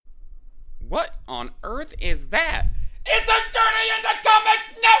What on earth is that? It's a Journey into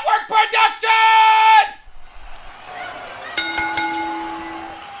Comics Network production!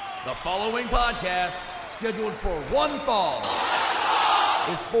 The following podcast, scheduled for one fall,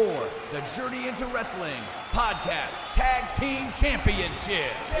 is for the Journey into Wrestling Podcast Tag Team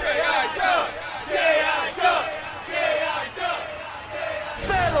Championship.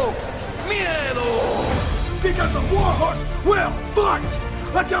 Cero Miedo! Because the Warhorse will fight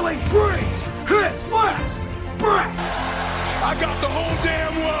until he breathes his last breath! I got the whole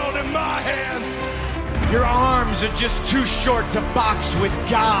damn world in my hands! Your arms are just too short to box with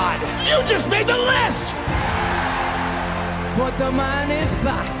God! You just made the list! But the man is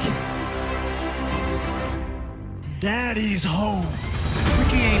back. Daddy's home.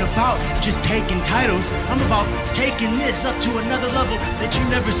 Ricky ain't about just taking titles. I'm about taking this up to another level that you've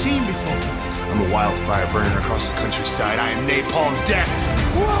never seen before. I'm a wildfire burning across the countryside. I am Napalm Death.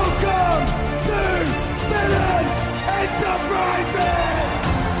 Welcome to Villain Enterprises!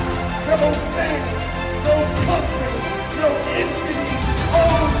 No fans, no company, no entity,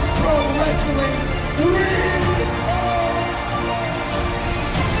 all pro wrestling, we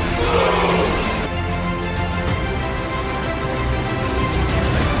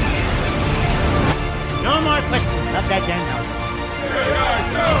No more questions. Love that damn house.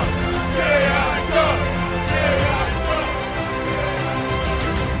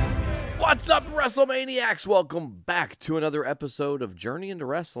 What's up, WrestleManiacs? Welcome back to another episode of Journey into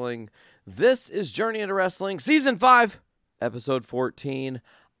Wrestling. This is Journey into Wrestling, Season 5, Episode 14.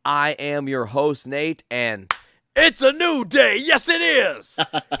 I am your host, Nate, and it's a new day. Yes, it is.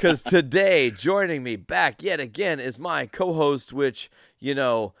 Because today, joining me back yet again is my co-host, which, you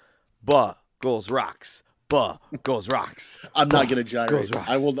know, Buggles Rocks. Buggles Rocks. I'm not going to gyrate. Rocks.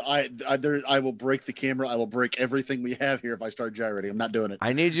 I will break the camera. I will break everything we have here if I start gyrating. I'm not doing it.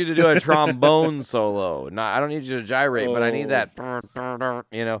 I need you to do a trombone solo. No, I don't need you to gyrate, but I need that,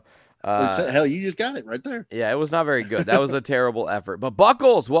 you know. Hell, you just got it right there. Yeah, it was not very good. That was a terrible effort. But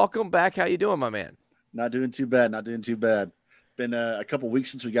Buckles, welcome back. How you doing, my man? Not doing too bad. Been a couple weeks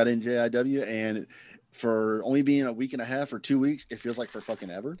since we got in JIW, and for only being a week and a half or 2 weeks, it feels like for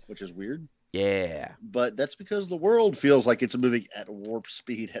fucking ever, which is weird. Yeah. But that's because the world feels like it's moving at warp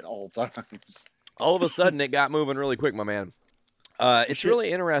speed at all times. All of a sudden, it got moving really quick, my man. It's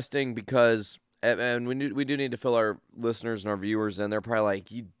really interesting because, and we do need to fill our listeners and our viewers in. They're probably like,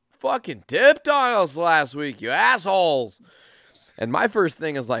 you fucking tipped on us last week, you assholes. And my first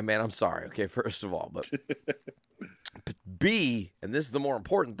thing is like, man, I'm sorry. Okay, first of all, but B, and this is the more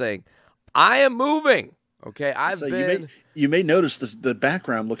important thing, I am moving. Okay, You may notice the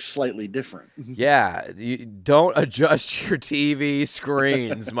background looks slightly different. Yeah, you don't adjust your TV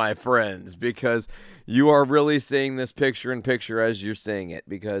screens, my friends, because you are really seeing this picture-in-picture as you're seeing it.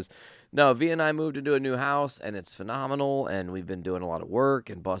 Because, no, V and I moved into a new house, and it's phenomenal, and we've been doing a lot of work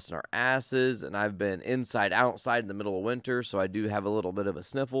and busting our asses, and I've been inside, outside in the middle of winter, so I do have a little bit of a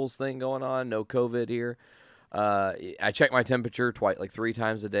sniffles thing going on. No COVID here. I check my temperature like 3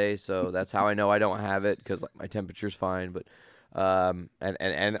 times a day, so that's how I know I don't have it, because like my temperature's fine. But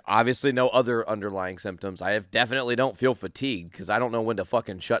and obviously no other underlying symptoms. I definitely don't feel fatigued because I don't know when to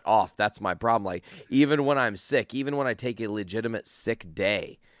fucking shut off. That's my problem. Like even when I'm sick, even when I take a legitimate sick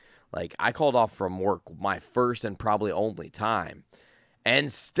day, like I called off from work my first and probably only time,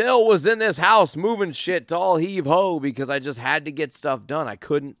 and still was in this house moving shit to all heave ho because I just had to get stuff done. I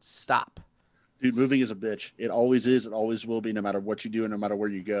couldn't stop. Dude, moving is a bitch. It always is. It always will be, no matter what you do and no matter where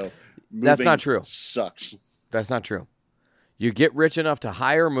you go. Moving That's not true. Sucks. That's not true. You get rich enough to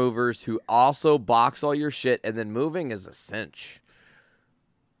hire movers who also box all your shit, and then moving is a cinch.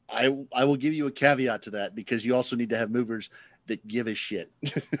 I will give you a caveat to that, because you also need to have movers that give a shit.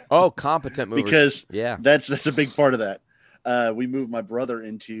 Oh, competent movers. Because yeah, that's a big part of that. We moved my brother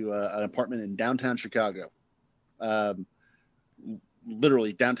into an apartment in downtown Chicago.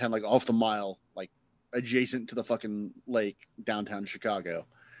 Literally downtown, like off the mile, like adjacent to the fucking lake, downtown Chicago.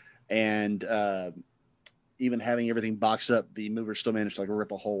 And even having everything boxed up, the movers still managed to like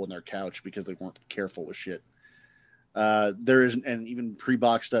rip a hole in their couch because they weren't careful with shit. There isn't, and even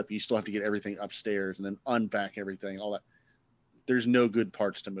pre-boxed up, you still have to get everything upstairs and then unpack everything, all that. There's no good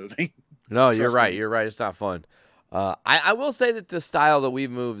parts to moving. No, you're right. You're right. It's not fun. I will say that the style that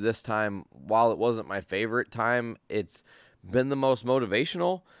we've moved this time, while it wasn't my favorite time, it's been the most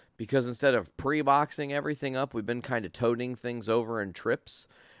motivational, because instead of pre-boxing everything up, we've been kind of toting things over in trips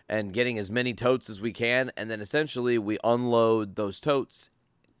and getting as many totes as we can, and then essentially we unload those totes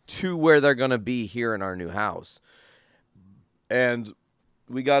to where they're going to be here in our new house. And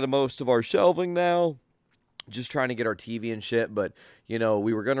we got most of our shelving now. just trying to get our TV and shit. But, you know,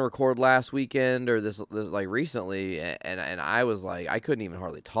 we were going to record last weekend or this like recently, and I was like, I couldn't even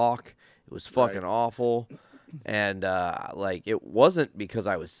hardly talk. It was fucking awful. And, like, it wasn't because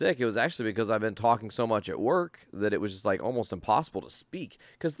I was sick. It was actually because I've been talking so much at work that it was just, like, almost impossible to speak.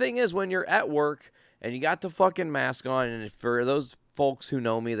 Because the thing is, when you're at work and you got the fucking mask on, and for those folks who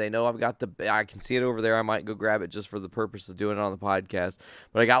know me, they know I've got I can see it over there. I might go grab it just for the purpose of doing it on the podcast.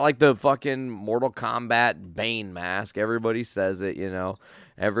 But I got, like, the fucking Mortal Kombat Bane mask. Everybody says it, you know,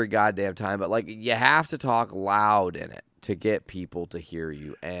 every goddamn time. But, like, you have to talk loud in it to get people to hear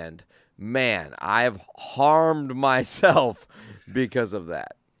you. And man, I've harmed myself because of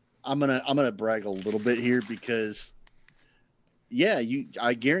that. I'm gonna brag a little bit here because, yeah,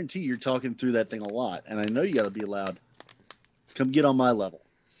 I guarantee you're talking through that thing a lot, and I know you got to be loud. Come get on my level,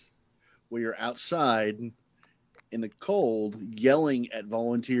 where you're outside in the cold, yelling at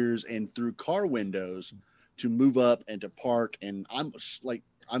volunteers and through car windows to move up and to park, and I'm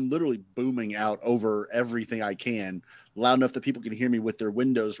literally booming out over everything I can, loud enough that people can hear me with their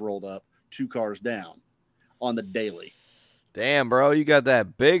windows rolled up 2 cars down on the daily. Damn, bro, you got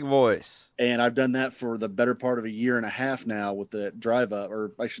that big voice. And I've done that for the better part of a year and a half now with the drive up,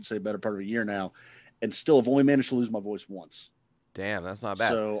 or I should say better part of a year now, and still have only managed to lose my voice once. Damn, that's not bad.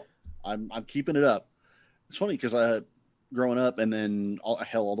 So I'm keeping it up. It's funny because growing up and then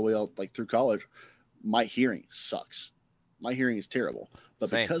all the way up like through college, my hearing sucks. My hearing is terrible. But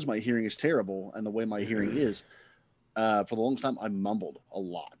Same. because my hearing is terrible and the way my hearing is, for the longest time I mumbled a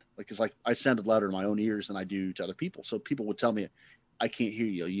lot. Because I sounded louder in my own ears than I do to other people. So people would tell me, I can't hear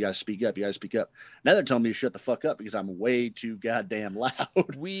you. You got to speak up. You got to speak up. Now they're telling me to shut the fuck up because I'm way too goddamn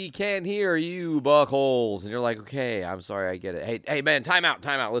loud. We can't hear you, buckholes. And you're like, okay, I'm sorry, I get it. Hey, man, time out.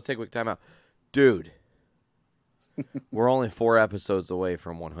 Let's take a quick time out. Dude, we're only 4 episodes away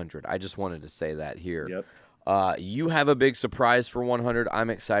from 100. I just wanted to say that here. Yep. You have a big surprise for 100. I'm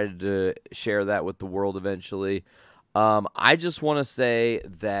excited to share that with the world eventually. I just want to say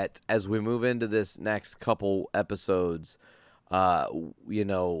that as we move into this next couple episodes, you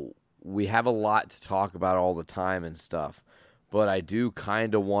know, we have a lot to talk about all the time and stuff, but I do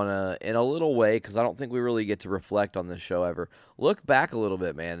kind of want to, in a little way, because I don't think we really get to reflect on this show ever, look back a little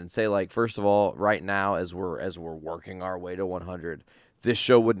bit, man, and say, like, first of all, right now, as we're working our way to 100, this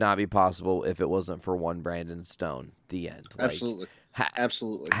show would not be possible if it wasn't for one Brandon Stone. The end. Absolutely.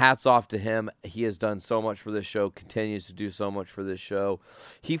 Absolutely. Hats off to him. He has done so much for this show, continues to do so much for this show.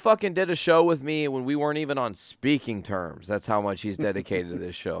 He fucking did a show with me when we weren't even on speaking terms. That's how much he's dedicated to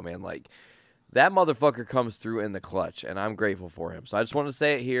this show, man. Like, that motherfucker comes through in the clutch, and I'm grateful for him. So I just want to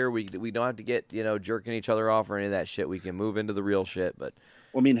say it here. We don't have to get, you know, jerking each other off or any of that shit. We can move into the real shit. But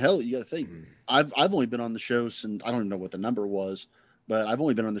well, I mean, hell, you got to think. I've only been on the show since, I don't even know what the number was, but I've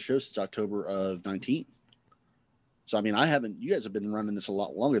only been on the show since October of 19. So, I mean, you guys have been running this a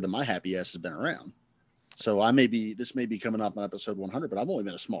lot longer than my happy ass has been around. So this may be coming up on episode 100, but I've only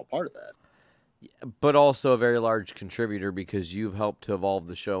been a small part of that. But also a very large contributor because you've helped to evolve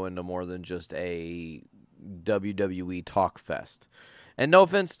the show into more than just a WWE talk fest. And no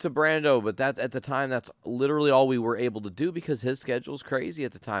offense to Brando, but at the time, that's literally all we were able to do because his schedule's crazy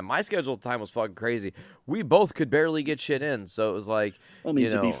at the time. My schedule at the time was fucking crazy. We both could barely get shit in, so it was like, I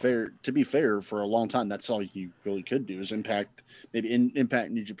mean, to be fair, for a long time, that's all you really could do is Impact, maybe Impact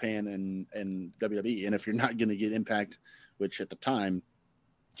New Japan and WWE. And if you're not going to get Impact, which at the time,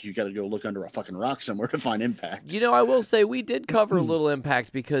 you got to go look under a fucking rock somewhere to find Impact. You know, I will say we did cover a little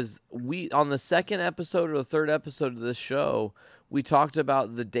Impact because on the second episode or the third episode of this show, we talked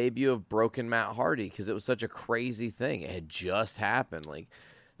about the debut of Broken Matt Hardy because it was such a crazy thing. It had just happened. Like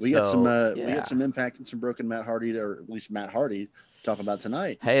we got some Impact and some Broken Matt Hardy, or at least Matt Hardy, to talk about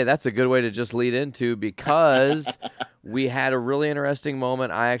tonight. Hey, that's a good way to just lead into because we had a really interesting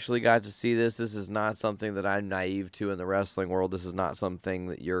moment. I actually got to see this. This is not something that I'm naive to in the wrestling world. This is not something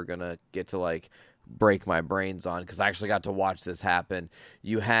that you're gonna get to like break my brains on because I actually got to watch this happen.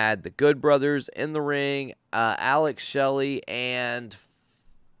 You had the Good Brothers in the ring, Alex Shelley and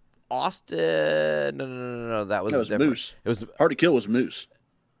Austin. No. That was different. Moose. It was Hard to Kill was Moose.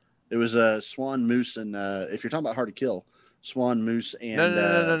 It was Swan, Moose, and if you're talking about Hard to Kill, Swan, Moose, and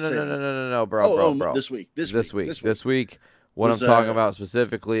no, bro. This week. What I'm talking about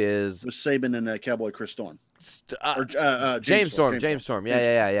specifically is was Sabin and Cowboy Chris Storm. James Storm.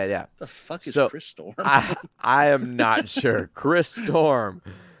 Yeah. The fuck is Chris Storm? I am not sure. Chris Storm,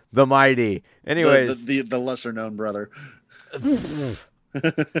 the mighty. Anyways, the lesser known brother.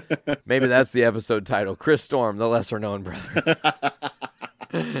 Maybe that's the episode title. Chris Storm, the lesser known brother.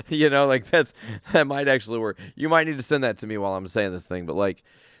 You know, like that might actually work. You might need to send that to me while I'm saying this thing, but like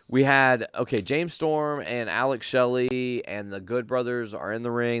We had, James Storm and Alex Shelley and the Good Brothers are in the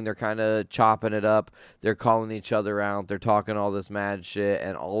ring. They're kind of chopping it up. They're calling each other out. They're talking all this mad shit.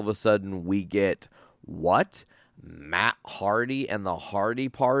 And all of a sudden we get, what? Matt Hardy and the Hardy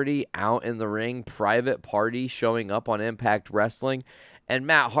Party out in the ring. Private Party showing up on Impact Wrestling. And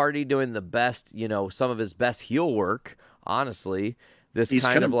Matt Hardy doing the best, some of his best heel work, honestly. He's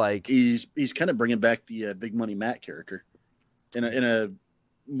kind of bringing back the Big Money Matt character in a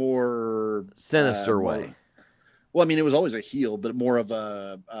more sinister way. Well, I mean, it was always a heel, but more of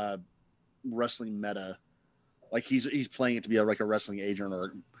a wrestling meta. Like he's playing it to be like a wrestling agent,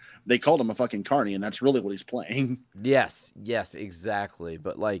 or they called him a fucking carny, and that's really what he's playing. Yes, exactly.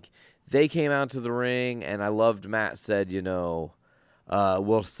 But like they came out to the ring, and I loved Matt said,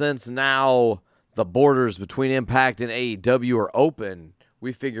 well, since now the borders between Impact and AEW are open,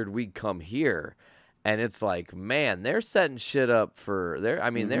 we figured we'd come here. And it's like, man, they're setting shit up for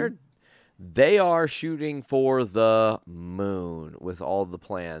they are shooting for the moon with all the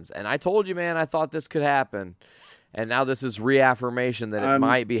plans. And I told you, man, I thought this could happen. And now this is reaffirmation that it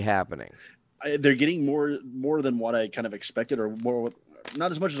might be happening. They're getting more than what I kind of expected, or more,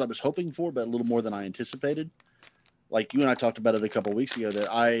 not as much as I was hoping for, but a little more than I anticipated. Like you and I talked about it a couple of weeks ago, that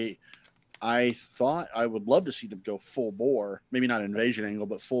I thought I would love to see them go full bore, maybe not invasion angle,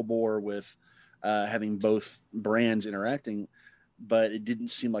 but full bore with having both brands interacting, but it didn't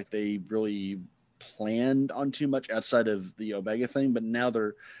seem like they really planned on too much outside of the Omega thing. But now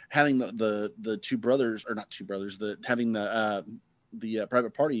they're having the two brothers, or not two brothers, having the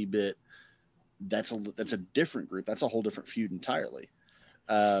Private Party bit. That's a different group. That's a whole different feud entirely.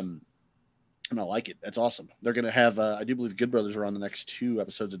 And I like it. That's awesome. They're going to have, I do believe Good Brothers are on the next 2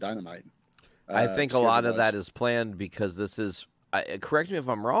 episodes of Dynamite. I think a lot of that is planned because this is, correct me if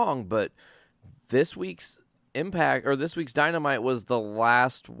I'm wrong, but this week's Impact, or this week's Dynamite, was the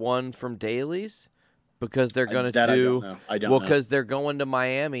last one from Dailies, because they're going to do, I don't know. Because they're going to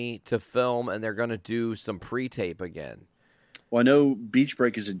Miami to film, and they're going to do some pre-tape again. Well, I know Beach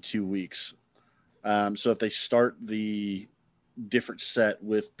Break is in 2 weeks. So if they start the different set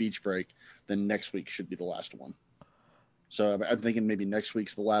with Beach Break, then next week should be the last one. So I'm thinking maybe next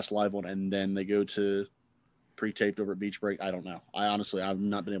week's the last live one, and then they go to pre-taped over at Beach Break. I don't know. I've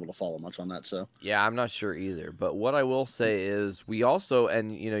not been able to follow much on that. So yeah, I'm not sure either. But what I will say is we also,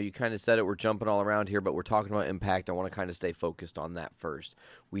 and you kind of said it, we're jumping all around here, but we're talking about Impact. I want to kind of stay focused on that first.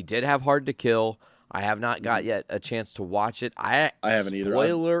 We did have Hard to Kill. I have not got yet a chance to watch it. I haven't either.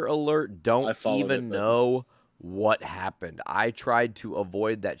 Spoiler alert, don't even know what happened. I tried to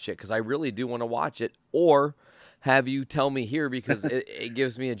avoid that shit because I really do want to watch it, or have you tell me here, because it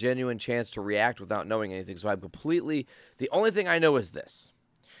gives me a genuine chance to react without knowing anything. So I'm completely, the only thing I know is this.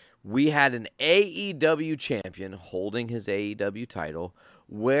 We had an AEW champion holding his AEW title,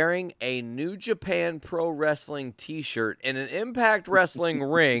 wearing a New Japan Pro Wrestling t-shirt in an Impact Wrestling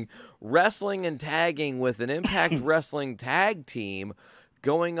ring, wrestling and tagging with an Impact Wrestling tag team,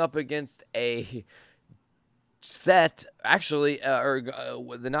 going up against a set, actually,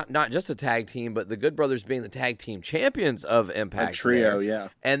 not just a tag team, but the Good Brothers being the tag team champions of Impact. A trio, yeah.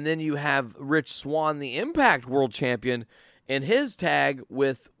 And then you have Rich Swann, the Impact World Champion, in his tag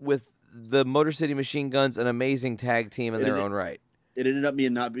with the Motor City Machine Guns, an amazing tag team in their own right. It ended up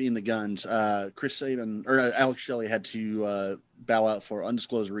not being the Guns. Chris Sabin, or Alex Shelley, had to bow out for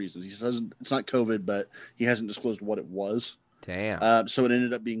undisclosed reasons. He says it's not COVID, but he hasn't disclosed what it was. Damn. So it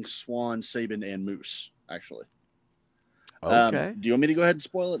ended up being Swan, Sabin, and Moose, actually. Okay. Do you want me to go ahead and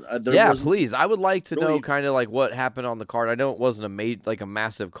spoil it? Yeah, please. I would like to know kind of like what happened on the card. I know it wasn't a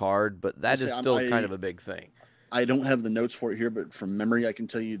massive card, but that is still kind of a big thing. I don't have the notes for it here, but from memory, I can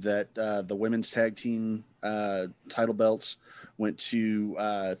tell you that the women's tag team title belts went to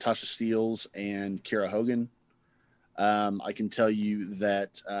Tasha Steelz and Kiera Hogan. I can tell you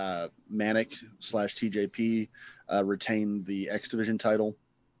that Manic / TJP retained the X Division title.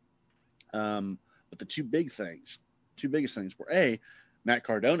 But the two biggest things were, Matt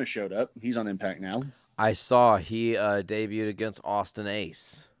Cardona showed up. He's on Impact now. I saw he debuted against Austin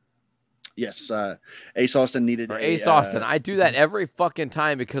Ace. Yes, Ace Austin needed Ace Austin. I do that every fucking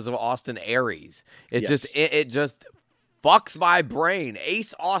time because of Austin Aries. It just fucks my brain.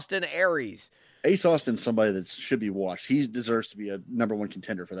 Ace Austin Aries. Ace Austin's somebody that should be watched. He deserves to be a number 1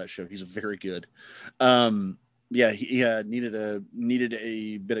 contender for that show. He's very good. Yeah, he needed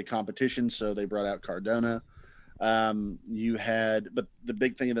a bit of competition, so they brought out Cardona. But the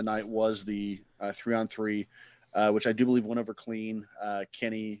big thing of the night was the 3-on-3, which I do believe went over clean.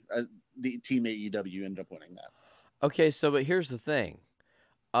 Kenny, the team AEW ended up winning that. Okay, but here's the thing.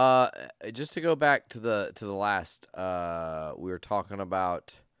 Just to go back to the last, we were talking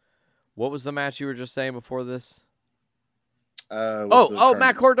about What was the match you were just saying before this?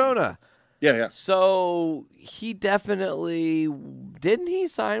 Matt Cardona. Yeah. So he definitely didn't he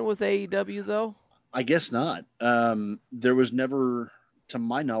sign with AEW though? I guess not. There was never, to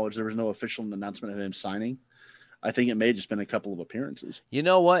my knowledge, there was no official announcement of him signing. I think it may have just been a couple of appearances. You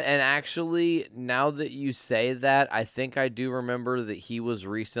know what? And actually, now that you say that, I think I do remember that he was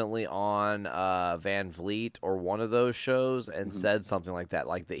recently on Van Vliet or one of those shows and said something like that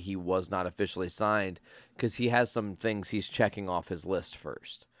he was not officially signed because he has some things he's checking off his list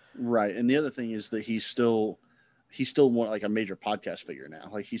first. Right. And the other thing is that he's still more like a major podcast figure now.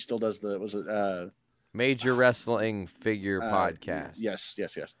 Like he still does Major Wrestling Figure Podcast. Yes.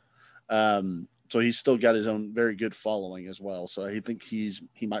 So he's still got his own very good following as well. So I think he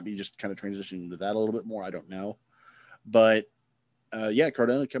might be just kind of transitioning to that a little bit more. I don't know. But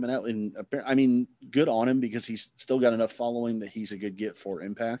Cardona coming out good on him because he's still got enough following that he's a good get for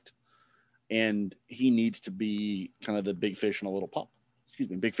Impact. And he needs to be kind of the big fish in a little pond.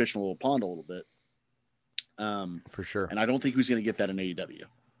 Big fish in a little pond a little bit. For sure. And I don't think he's going to get that in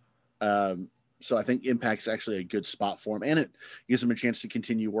AEW. So I think Impact's actually a good spot for him, and it gives him a chance to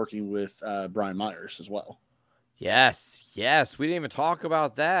continue working with Brian Myers as well. Yes. We didn't even talk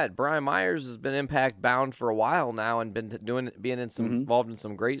about that. Brian Myers has been Impact bound for a while now and been involved in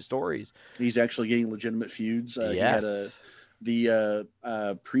some great stories. He's actually getting legitimate feuds. He had the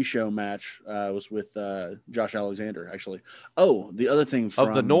pre-show match was with Josh Alexander, actually. Oh, the other thing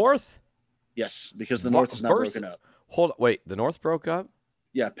of the North? Yes, because the North is now broken up. The North broke up?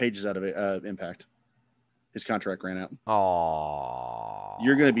 Yeah, Page is out of Impact. His contract ran out. Aww.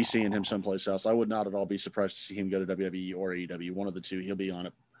 You're going to be seeing him someplace else. I would not at all be surprised to see him go to WWE or AEW. One of the two. He'll be on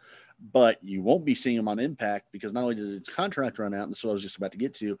it. But you won't be seeing him on Impact because not only did his contract run out, and this is what I was just about to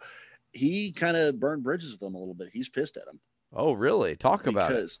get to, he kind of burned bridges with them a little bit. He's pissed at him. Oh, really? Talk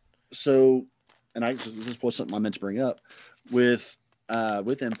about it. So, and this was something I meant to bring up. With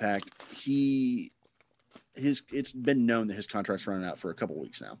Impact, it's been known that his contract's running out for a couple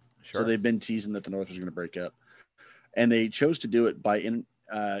weeks now. Sure. So they've been teasing that the North was going to break up, and they chose to do it by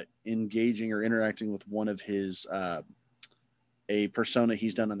engaging or interacting with one of his a persona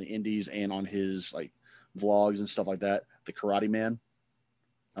he's done on the indies and on his like vlogs and stuff like that. The Karate Man.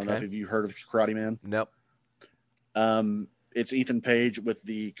 I don't know if you've heard of Karate Man. Nope. It's Ethan Page with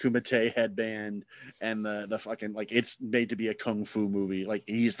the Kumite headband and the fucking like it's made to be a kung fu movie. Like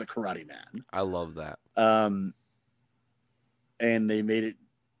he's the Karate Man. I love that. And they made it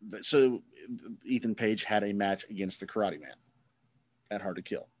so Ethan Page had a match against the Karate Man at Hard to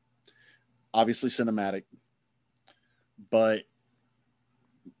Kill. Obviously cinematic, but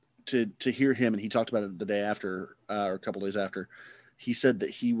to hear him, and he talked about it the day after or a couple days after, he said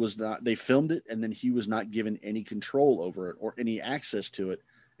that he was not, they filmed it and then he was not given any control over it or any access to it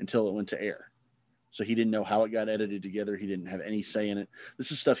until it went to air. So he didn't know how it got edited together. He didn't have any say in it.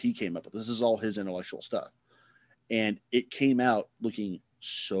 This is stuff he came up with. This is all his intellectual stuff. And it came out looking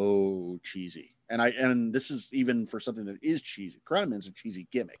so cheesy. And this is even for something that is cheesy. Karate Man's a cheesy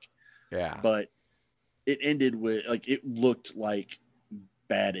gimmick. Yeah. But it ended with, like, it looked like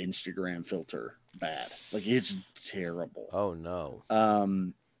bad Instagram filter bad. Like, it's terrible. Oh, no.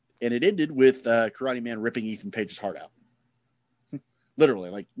 And it ended with Karate Man ripping Ethan Page's heart out. Literally,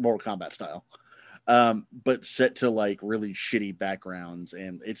 like Mortal Kombat style. But set to, like, really shitty backgrounds.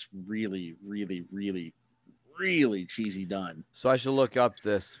 And it's really, really, really, really cheesy done. So I should look up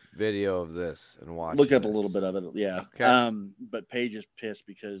this video of this and watch Look up a little bit of it, yeah. Okay. But Page is pissed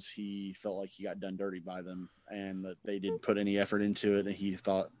because he felt like he got done dirty by them and that they didn't put any effort into it, and he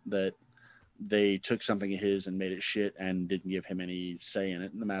thought that they took something of his and made it shit and didn't give him any say in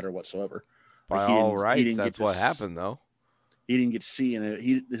it, no matter whatsoever. By all rights, that's what happened, though. He didn't get to see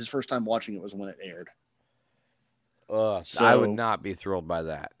it. His first time watching it was when it aired. So, I would not be thrilled by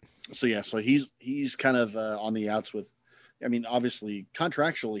that. So he's kind of on the outs with, I mean, obviously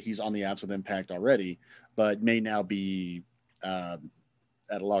contractually he's on the outs with Impact already, but may now be at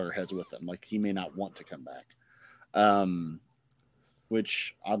loggerheads with them. Like he may not want to come back.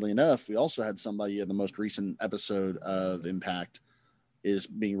 Which oddly enough, we also had somebody in the most recent episode of Impact is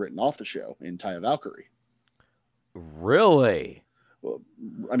being written off the show in Taya Valkyrie. Really? Well,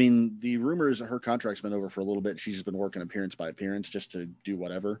 I mean, the rumor is that her contract's been over for a little bit. She's been working appearance by appearance just to do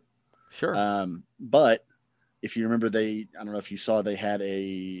whatever. Sure. But if you remember, I don't know if you saw, they had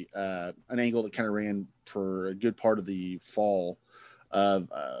an angle that kind of ran for a good part of the fall of,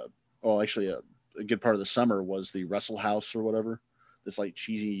 actually a good part of the summer was the Wrestle House or whatever. this like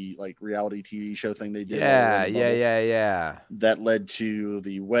cheesy like reality TV show thing they did. Yeah. That led to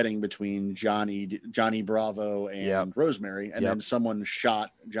the wedding between Johnny Bravo and Rosemary, and then someone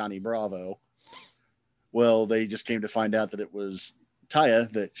shot Johnny Bravo. Well, they just came to find out that it was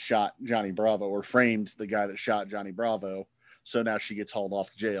Taya that shot Johnny Bravo, or framed the guy that shot Johnny Bravo. So now she gets hauled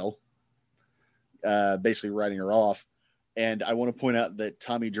off to jail, basically writing her off. And I want to point out that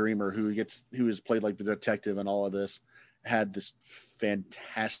Tommy Dreamer, who has played like the detective and all of this, had this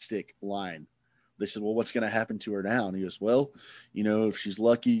fantastic line. They said, well, what's going to happen to her now? And he goes, well, if she's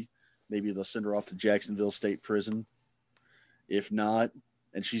lucky, maybe they'll send her off to Jacksonville State Prison. If not,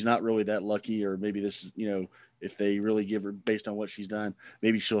 and she's not really that lucky, or maybe this is, if they really give her based on what she's done,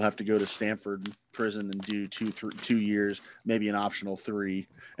 maybe she'll have to go to Stanford prison and do 2 years, maybe an optional 3.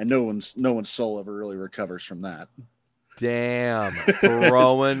 And no one's soul ever really recovers from that. Damn,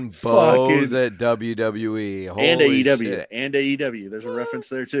 throwing bows at WWE. Holy and AEW. Shit. And AEW. There's a reference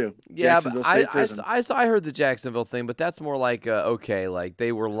there too. Yeah, but I heard the Jacksonville thing, but that's more like like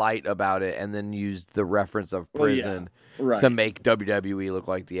they were light about it and then used the reference of prison to make WWE look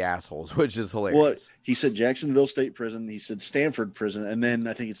like the assholes, which is hilarious. Well, he said Jacksonville State Prison. He said Stanford Prison, and then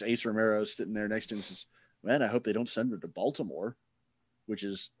I think it's Ace Romero sitting there next to him and says, "Man, I hope they don't send her to Baltimore," which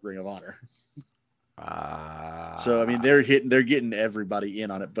is Ring of Honor. So I mean, they're getting everybody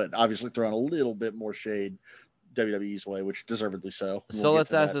in on it, but obviously throwing a little bit more shade WWE's way, which deservedly so. So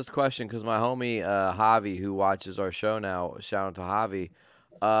let's ask this question, because my homie Javi, who watches our show now, shout out to Javi.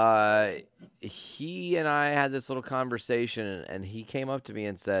 He and I had this little conversation, and he came up to me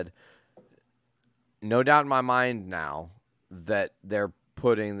and said, "No doubt in my mind now that they're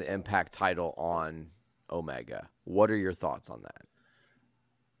putting the Impact title on Omega. What are your thoughts on that?"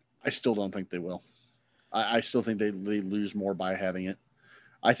 I still don't think they will. I still think they lose more by having it.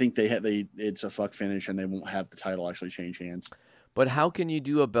 I think it's a fuck finish, and they won't have the title actually change hands. But how can you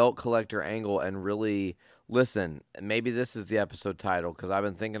do a belt collector angle and really listen? Maybe this is the episode title, because I've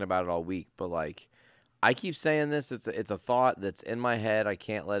been thinking about it all week. But like, I keep saying this. It's a thought that's in my head. I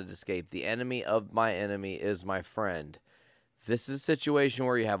can't let it escape. The enemy of my enemy is my friend. This is a situation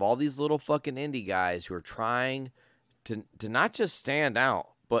where you have all these little fucking indie guys who are trying to not just stand out,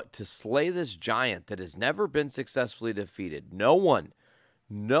 but to slay this giant that has never been successfully defeated. WCW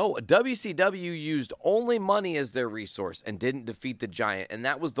used only money as their resource and didn't defeat the giant. And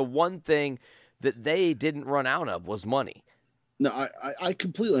that was the one thing that they didn't run out of, was money. No, I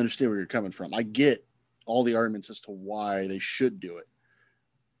completely understand where you're coming from. I get all the arguments as to why they should do it.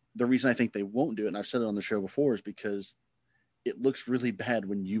 The reason I think they won't do it, and I've said it on the show before, is because it looks really bad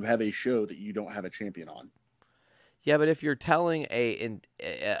when you have a show that you don't have a champion on. Yeah, but if you're telling an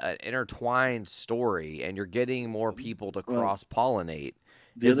intertwined story and you're getting more people to cross-pollinate,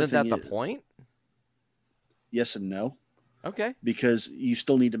 isn't that the point? Yes and no. Okay. Because you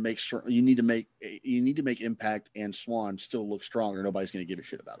still need to make sure you need to make Impact and Swan still look strong, or nobody's going to give a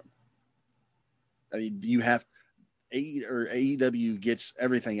shit about them. I mean, you have AEW gets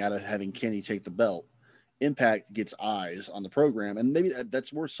everything out of having Kenny take the belt. Impact gets eyes on the program, and maybe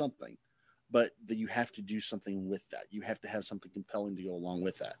that's worth something. But you have to do something with that. You have to have something compelling to go along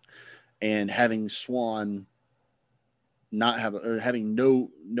with that. And having Swan having no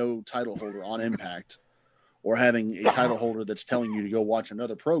title holder on Impact, or having a title holder that's telling you to go watch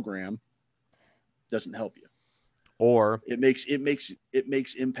another program, doesn't help you. Or it makes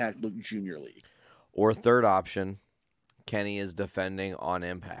Impact look junior league. Or third option, Kenny is defending on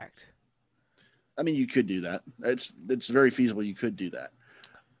Impact. I mean, you could do that. It's very feasible. You could do that.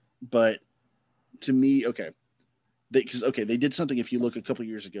 But to me, they did something. If you look a couple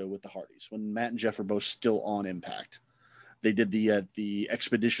years ago with the Hardys, when Matt and Jeff were both still on Impact, they did the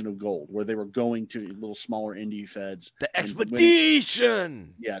Expedition of Gold, where they were going to little smaller indie feds. The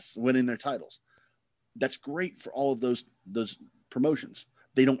Expedition! Winning their titles. That's great for all of those promotions.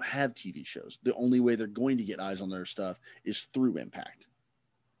 They don't have TV shows. The only way they're going to get eyes on their stuff is through Impact.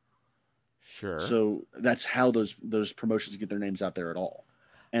 Sure. So that's how those promotions get their names out there at all.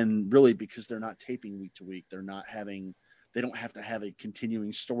 And really, because they're not taping week to week, they don't have to have a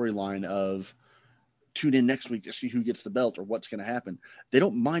continuing storyline of tune in next week to see who gets the belt or what's going to happen. They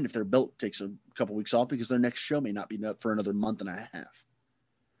don't mind if their belt takes a couple weeks off, because their next show may not be up for another month and a half.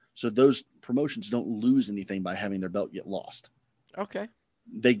 So those promotions don't lose anything by having their belt get lost. Okay.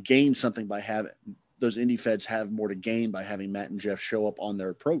 They gain something by having those indie feds have more to gain by having Matt and Jeff show up on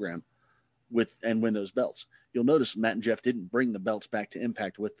their program and win those belts. You'll notice Matt and Jeff didn't bring the belts back to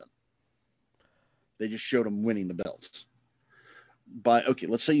Impact with them. They just showed them winning the belts.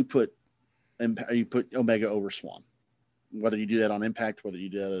 Let's say you put Omega over Swan. Whether you do that on Impact, whether you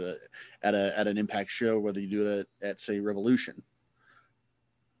do that at an Impact show, whether you do it at say Revolution,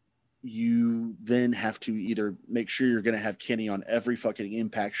 you then have to either make sure you're going to have Kenny on every fucking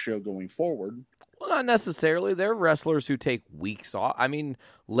Impact show going forward. Well, not necessarily. There are wrestlers who take weeks off. I mean,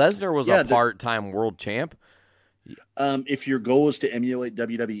 Lesnar was a part-time world champ. If your goal is to emulate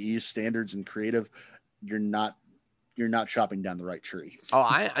WWE's standards and creative, you're not chopping down the right tree. Oh,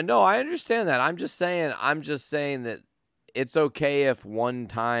 I know. I understand that. I'm just saying that it's okay if one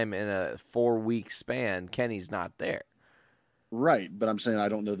time in a 4-week span, Kenny's not there. Right, but I'm saying I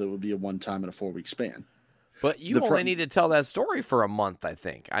don't know that it would be a one time in a 4-week span. But you only need to tell that story for a month, I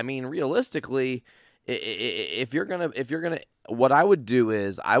think. I mean, realistically, if you're gonna, what I would do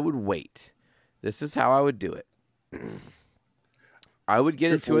is I would wait. This is how I would do it. I would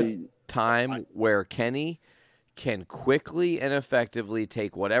get it to a time where Kenny can quickly and effectively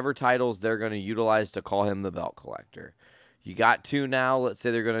take whatever titles they're going to utilize to call him the belt collector. You got 2 now. Let's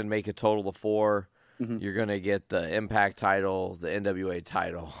say they're going to make a total of 4. Mm-hmm. You're going to get the Impact title, the NWA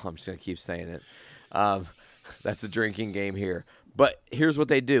title. I'm just going to keep saying it. That's a drinking game here. But here's what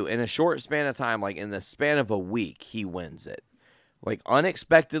they do. In a short span of time, like in the span of a week, he wins it. Like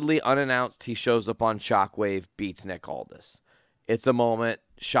unexpectedly, unannounced, he shows up on Shockwave, beats Nick Aldis. It's a moment.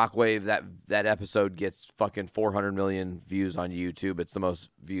 Shockwave, that episode gets fucking 400 million views on YouTube. It's the most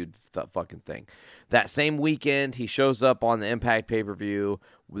viewed fucking thing. That same weekend, he shows up on the Impact pay-per-view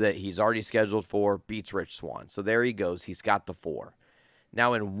that he's already scheduled for, beats Rich Swann. So there he goes. He's got the 4.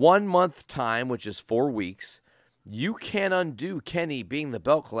 Now, in 1 month time, which is 4 weeks, you can undo Kenny being the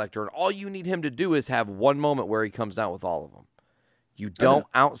belt collector, and all you need him to do is have one moment where he comes out with all of them. You don't,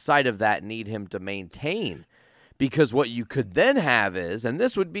 outside of that, need him to maintain. Because what you could then have is, and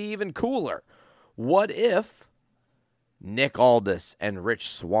this would be even cooler, what if Nick Aldis and Rich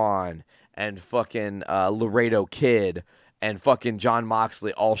Swann and fucking Laredo Kid and fucking Jon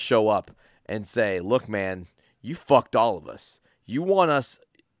Moxley all show up and say, look, man, you fucked all of us. You want us,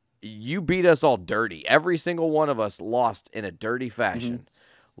 you beat us all dirty. Every single one of us lost in a dirty fashion.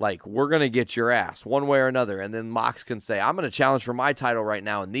 Mm-hmm. Like, we're going to get your ass one way or another. And then Mox can say, I'm going to challenge for my title right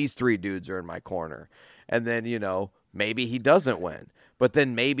now, and these 3 dudes are in my corner. And then, maybe he doesn't win. But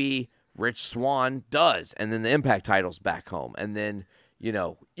then maybe Rich Swann does. And then the Impact title's back home. And then,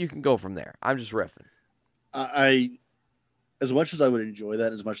 you can go from there. I'm just riffing. As much as I would enjoy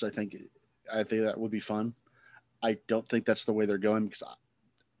that, as much as I think that would be fun, I don't think that's the way they're going, because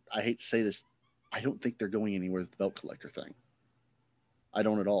I hate to say this, I don't think they're going anywhere with the belt collector thing. I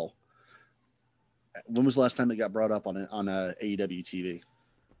don't at all. When was the last time it got brought up on AEW TV?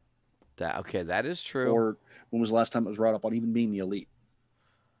 That is true. Or when was the last time it was brought up on even being the Elite?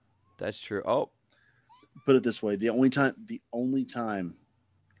 That's true. Oh, put it this way: the only time,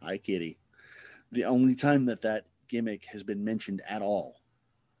 hi Kitty, the only time that gimmick has been mentioned at all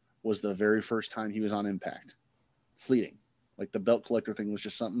was the very first time he was on Impact. Fleeting, like the belt collector thing was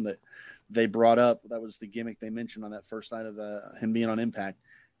just something that they brought up. That was the gimmick they mentioned on that first night of him being on Impact.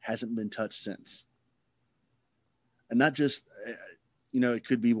 Hasn't been touched since, and not just. It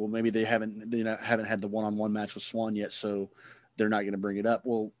could be, well, maybe they haven't had the one-on-one match with Swann yet, so they're not going to bring it up.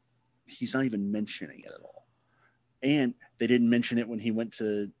 Well, he's not even mentioning it at all. And they didn't mention it when he went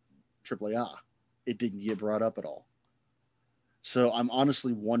to AAA. It didn't get brought up at all. So I'm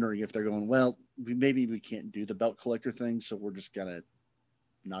honestly wondering if they're going, well, maybe we can't do the belt collector thing, so we're just going to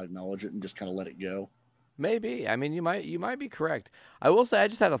not acknowledge it and just kind of let it go. Maybe. I mean, you might be correct. I will say I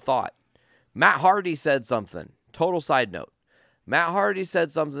just had a thought. Matt Hardy said something. Total side note. Matt Hardy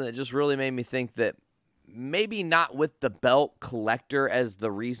said something that just really made me think that maybe not with the belt collector as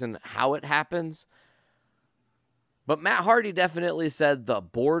the reason how it happens, but Matt Hardy definitely said the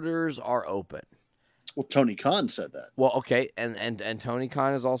borders are open. Well, Tony Khan said that. Well, okay, and Tony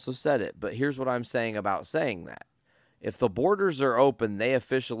Khan has also said it, but here's what I'm saying about saying that. If the borders are open, they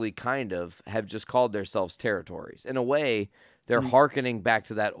officially kind of have just called themselves territories. In a way, they're hearkening back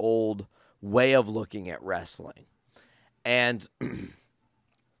to that old way of looking at wrestling. And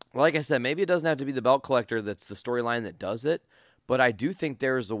like I said, maybe it doesn't have to be the belt collector that's the storyline that does it, but I do think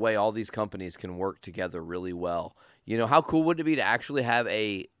there is a way all these companies can work together really well. How cool would it be to actually have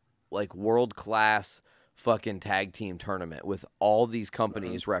a world-class fucking tag team tournament with all these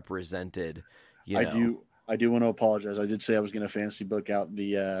companies represented? I do want to apologize. I did say I was going to fantasy book out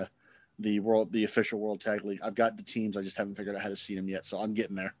the official World Tag League. I've got the teams. I just haven't figured out how to seed them yet, so I'm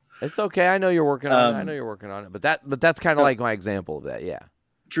getting there. It's okay. I know you're working on it. But that's kind of like my example of that. Yeah.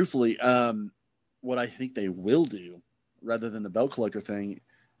 Truthfully, what I think they will do, rather than the belt collector thing,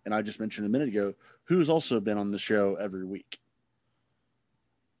 and I just mentioned a minute ago, who's also been on the show every week?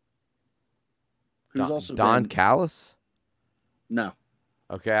 Who's also Don Callis? No.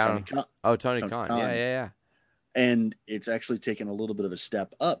 Okay. Tony Khan. Oh, Tony Khan. Yeah. And it's actually taken a little bit of a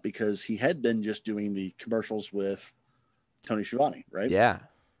step up because he had been just doing the commercials with Tony Schiavone, right? Yeah.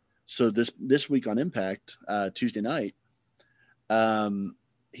 So this week on Impact, Tuesday night,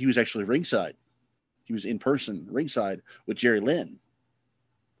 he was actually ringside. He was in person ringside with Jerry Lynn.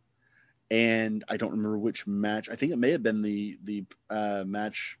 And I don't remember which match. I think it may have been the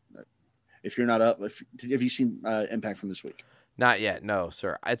match. If you're not up, have you seen Impact from this week? Not yet. No,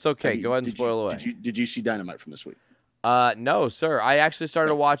 sir. It's okay. Go ahead and spoil away. Did you see Dynamite from this week? No, sir. I actually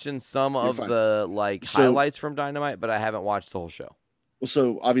started watching some of the highlights from Dynamite, but I haven't watched the whole show. Well,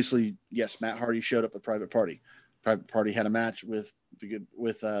 so obviously, yes, Matt Hardy showed up at Private Party. Private Party had a match with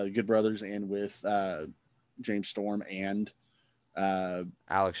the Good Brothers and with James Storm and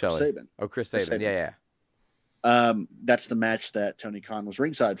Alex Shelley. Sabin. Oh, Chris Sabin. Yeah. That's the match that Tony Khan was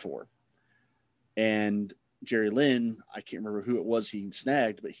ringside for. And Jerry Lynn, I can't remember who it was he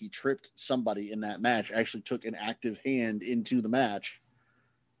snagged, but he tripped somebody in that match, actually took an active hand into the match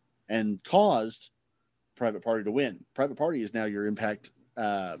and caused Private Party to win. Private Party is now your Impact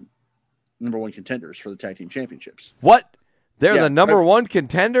number one contenders for the tag team championships. What? They're the number one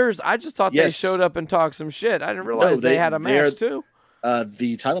contenders? I just thought they showed up and talked some shit. I didn't realize they had a match too.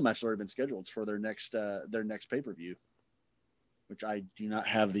 The title match has already been scheduled for their next pay-per-view, which I do not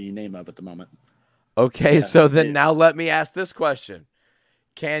have the name of at the moment. Okay, so then now let me ask this question.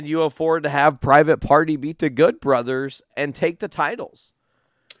 Can you afford to have Private Party beat the Good Brothers and take the titles?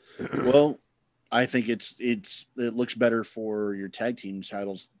 Well, I think it looks better for your tag team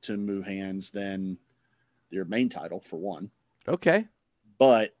titles to move hands than your main title, for one. Okay.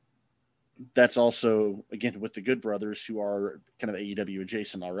 But that's also, again, with the Good Brothers, who are kind of AEW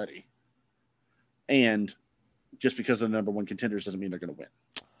adjacent already. And just because they're the number one contenders doesn't mean they're going to win.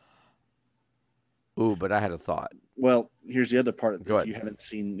 Ooh, but I had a thought. Well, here's the other part. Go ahead.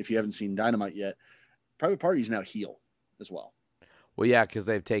 If you haven't seen Dynamite yet, Private Party is now heel as well. Well, yeah, because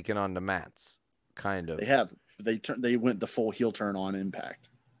they've taken on the mats, kind of. They have. They went the full heel turn on Impact,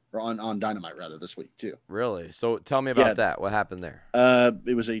 or on Dynamite rather, this week too. Really? So tell me about that. What happened there?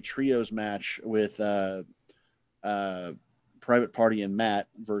 It was a trios match with Private Party and Matt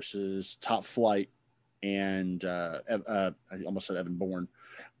versus Top Flight and I almost said Evan Bourne.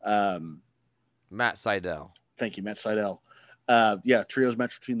 Matt Sydal. Thank you, Matt Sydal. Trios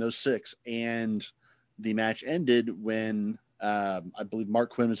match between those six, and the match ended when I believe Mark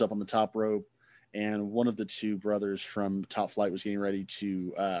Quinn was up on the top rope, and one of the two brothers from Top Flight was getting ready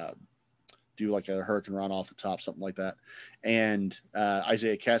to do like a Hurricane Run off the top, something like that, and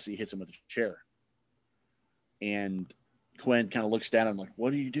Isaiah Cassidy hits him with a chair, and Quinn kind of looks down and I'm like,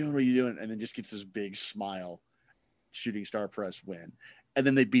 "What are you doing? What are you doing?" And then just gets this big smile. Shooting Star Press win. And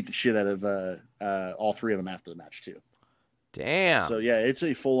then they beat the shit out of all three of them after the match too. Damn. So yeah, it's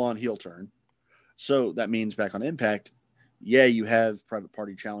a full-on heel turn. So that means back on Impact, you have Private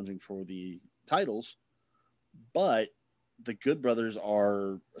Party challenging for the titles, but the Good Brothers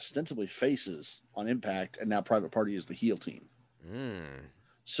are ostensibly faces on Impact, and now Private Party is the heel team.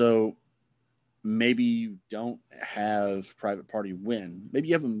 So maybe you don't have Private Party win. Maybe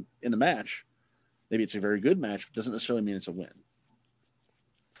you have them in the match. Maybe it's a very good match, but doesn't necessarily mean it's a win.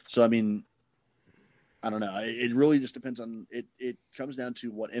 So, I mean, I don't know. It really just depends on it. It comes down to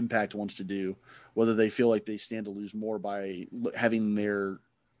what Impact wants to do, whether they feel like they stand to lose more by having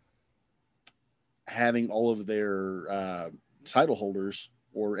all of their title holders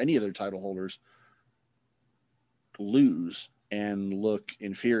or any of their title holders lose and look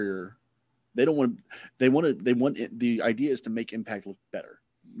inferior. They don't want. They want. The idea is to make Impact look better,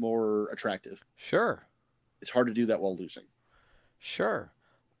 more attractive. Sure. It's hard to do that while losing. Sure.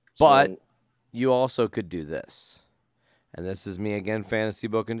 But you also could do this. And this is me again fantasy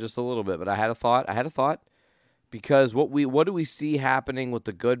booking just a little bit, but I had a thought because what do we see happening with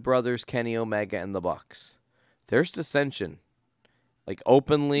the Good Brothers, Kenny Omega and the Bucks? There's dissension. Like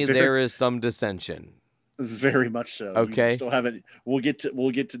openly there is some dissension. Very much so. Okay. You still haven't we'll get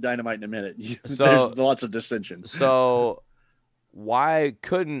to Dynamite in a minute. So, there's lots of dissension. So why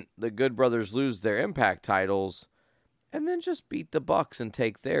couldn't the Good Brothers lose their Impact titles and then just beat the Bucks and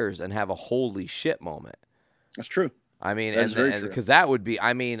take theirs and have a holy shit moment? That's true. I mean, That's very true. Because that would be,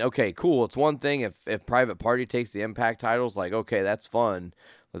 I mean, okay, cool. It's one thing if Private Party takes the Impact titles, like, okay, that's fun,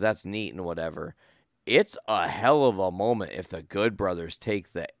 but that's neat and whatever. It's a hell of a moment if the Good Brothers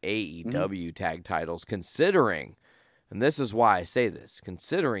take the AEW tag titles, considering, and this is why I say this,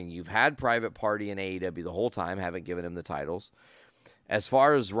 considering you've had Private Party and AEW the whole time, haven't given him the titles. As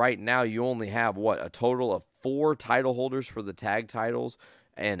far as right now, you only have, a total of 4 title holders for the tag titles,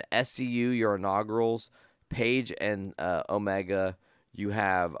 and SCU, your inaugurals, Page and Omega, You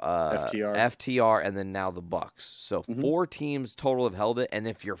have FTR. FTR, and then now the Bucks. So 4 teams total have held it. And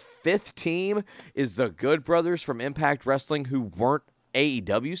if your 5th team is the Good Brothers from Impact Wrestling, who weren't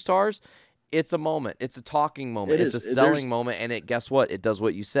AEW stars, it's a moment. It's a talking moment. It's a selling moment. And guess what? It does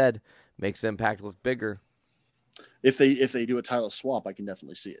what you said. Makes Impact look bigger. If they do a title swap, I can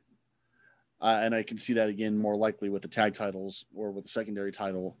definitely see it. And I can see that again more likely with the tag titles or with the secondary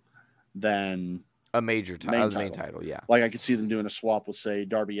title than a major title. Main title, yeah. Like I could see them doing a swap with, say,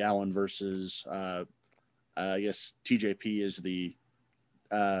 Darby Allin versus, I guess TJP is the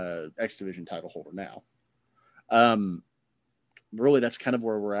X Division title holder now. Really, that's kind of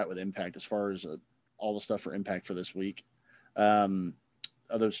where we're at with Impact as far as all the stuff for Impact for this week.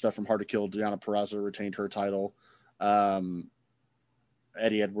 Other stuff from Hard to Kill, Deonna Purrazzo retained her title.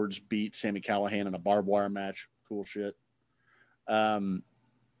 Eddie Edwards beat Sami Callihan in a barbed wire match. Cool shit.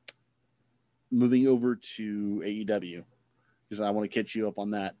 Moving over to AEW, because I want to catch you up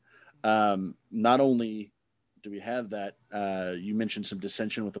on that. Not only do we have that, you mentioned some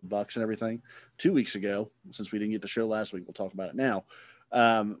dissension with the Bucks and everything. 2 weeks ago, since we didn't get the show last week, we'll talk about it now.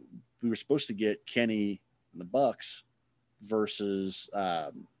 We were supposed to get Kenny and the Bucks versus, I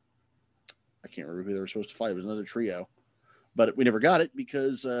can't remember who they were supposed to fight. It was another trio. But we never got it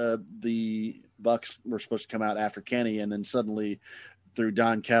because the Bucks were supposed to come out after Kenny, and then suddenly, through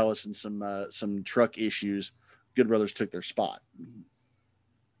Don Callis and some truck issues, Good Brothers took their spot.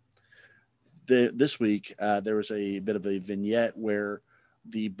 This week, there was a bit of a vignette where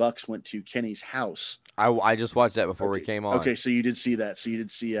the Bucks went to Kenny's house. I just watched that before we came on. Okay, so you did see that. So you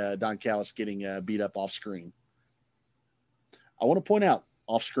did see Don Callis getting beat up off screen. I want to point out,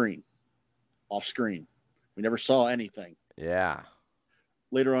 off screen. We never saw anything. Yeah.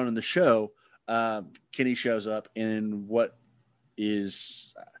 Later on in the show, Kenny shows up in what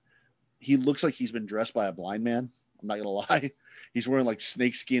is he looks like he's been dressed by a blind man. I'm not gonna lie. He's wearing like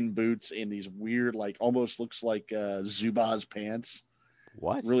snakeskin boots and these weird, like almost looks like Zubaz pants.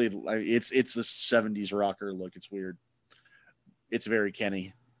 What? Really, it's the 70s rocker look. It's weird. It's very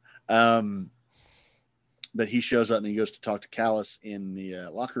Kenny. But he shows up and he goes to talk to Callis in the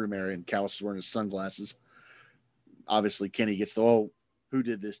locker room area, and Callis is wearing his sunglasses. Obviously, Kenny gets who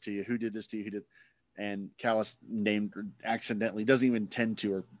did this to you? Who did this to you? Who did? And Callis named accidentally, doesn't even intend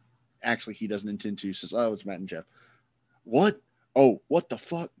to, or actually he doesn't intend to, says, oh, it's Matt and Jeff. What? Oh, what the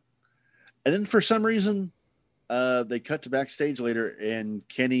fuck? And then for some reason, they cut to backstage later, and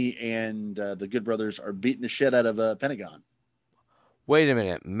Kenny and the Good Brothers are beating the shit out of Pentagon. Wait a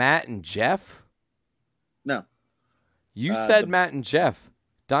minute. Matt and Jeff? No. You said Matt and Jeff.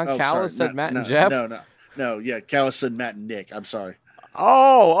 Don Callis said Matt and Jeff? No. Yeah, Callis said Matt and Nick. I'm sorry.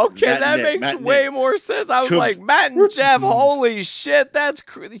 Oh, okay. That makes way more sense. I was like, Matt and Jeff, holy shit, that's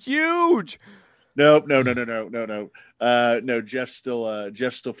huge. No. No, Jeff's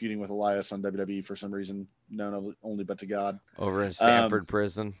still feuding with Elias on WWE for some reason. No, only but to God. Over in Stanford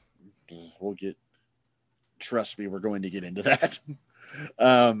prison. Trust me, we're going to get into that.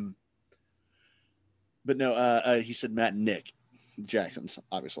 But no, he said Matt and Nick Jackson's,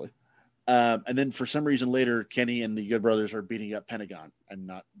 obviously. And then for some reason later, Kenny and the Good Brothers are beating up Pentagon and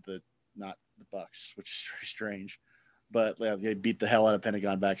not the Bucks, which is very strange. But yeah, they beat the hell out of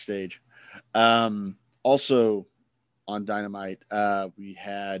Pentagon backstage. Also on Dynamite, we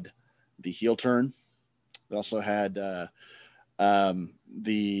had the heel turn. We also had I don't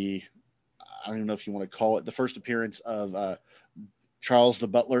even know if you want to call it the first appearance of Charles the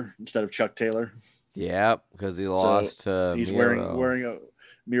Butler instead of Chuck Taylor. Yeah, because he lost to he's Miro. wearing a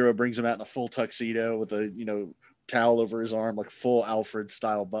Miro brings him out in a full tuxedo with a towel over his arm, like full Alfred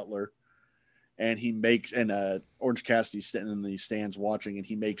style Butler. And he makes Orange Cassidy's sitting in the stands watching, and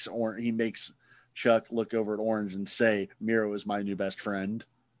he makes Chuck look over at Orange and say, "Miro is my new best friend."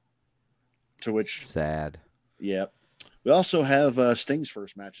 To which sad. Yep. We also have Sting's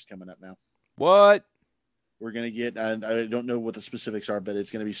first matches coming up now. What? We're gonna get. I don't know what the specifics are, but it's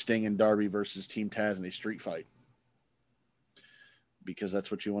gonna be Sting and Darby versus Team Taz in a street fight. Because that's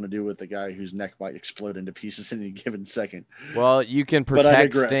what you want to do with the guy whose neck might explode into pieces in any given second. Well, you can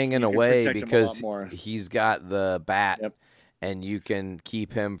protect Sting in a way because he's got the bat, and you can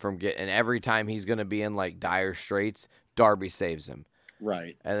keep him from getting. And every time he's going to be in like dire straits, Darby saves him.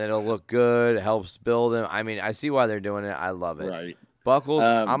 Right. And it'll look good. It helps build him. I mean, I see why they're doing it. I love it. Right. Buckles,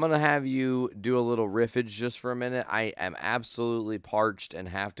 I'm going to have you do a little riffage just for a minute. I am absolutely parched and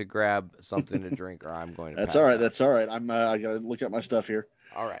have to grab something to drink, or I'm going to That's all right. That's all right. I got to look at my stuff here.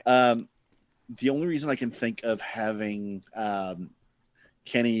 All right. The only reason I can think of having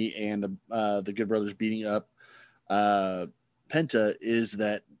Kenny and the Good Brothers beating up Penta is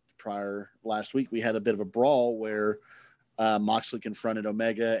that last week we had a bit of a brawl where Moxley confronted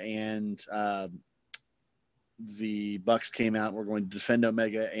Omega, and the Bucks came out and were going to defend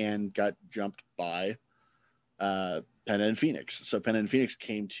Omega and got jumped by Penta and Phoenix. So Penta and Phoenix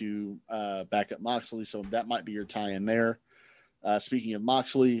came to back up Moxley, so that might be your tie-in there. Speaking of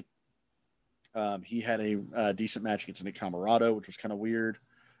Moxley, he had a decent match against Nick Comoroto, which was kind of weird.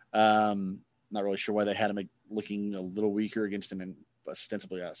 Not really sure why they had him looking a little weaker against an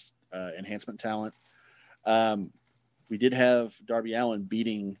ostensibly enhancement talent. We did have Darby Allin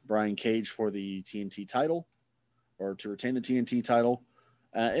beating Brian Cage for the TNT title, or to retain the TNT title,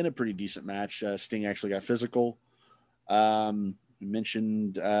 in a pretty decent match. Sting actually got physical. We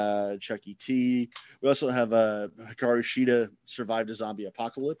mentioned Chucky T. We also have Hikaru Shida survived a zombie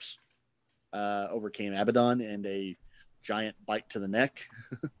apocalypse, overcame Abaddon and a giant bite to the neck.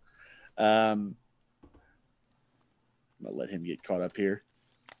 I'm gonna let him get caught up here.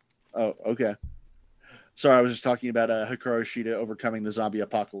 Oh, okay. Sorry, I was just talking about Hikaru Shida overcoming the zombie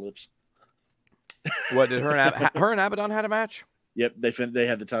apocalypse. What did her and Abaddon had a match? Yep, they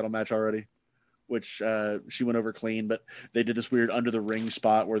had the title match already, which she went over clean. But they did this weird under the ring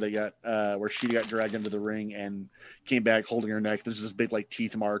spot where they got where Shida got dragged into the ring and came back holding her neck. There's this big like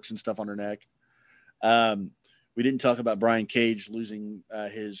teeth marks and stuff on her neck. We didn't talk about Brian Cage losing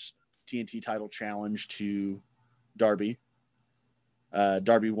his TNT title challenge to Darby.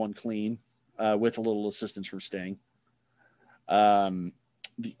 Darby won clean with a little assistance from Sting.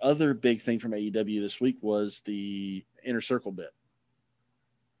 The other big thing from AEW this week was the Inner Circle bit.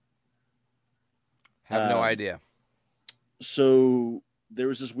 Have no idea. So there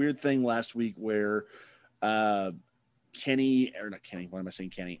was this weird thing last week where Kenny, or not Kenny, why am I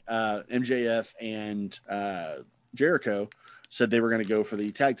saying Kenny? MJF and Jericho said they were going to go for the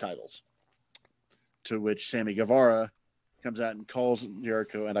tag titles, to which Sammy Guevara comes out and calls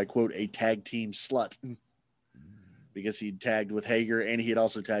Jericho, and I quote, a tag team slut, because he tagged with Hager and he had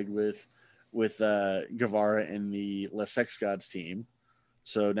also tagged with Guevara in the Les Sex Gods team.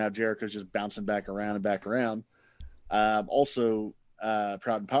 So now Jericho's just bouncing back around and back around. Also, Proud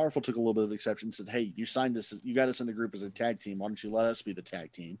and Powerful took a little bit of exception and said, hey, you signed us, you got us in the group as a tag team. Why don't you let us be the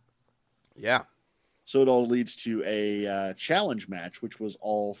tag team? Yeah. So it all leads to a challenge match, which was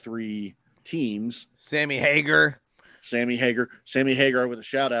all three teams. Sammy Hager with a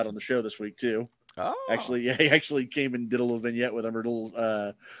shout out on the show this week too. Oh, actually, yeah, he actually came and did a little vignette with him, or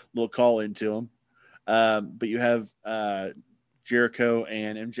a little call into him. But you have Jericho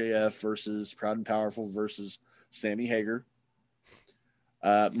and MJF versus Proud and Powerful versus Sammy Hager.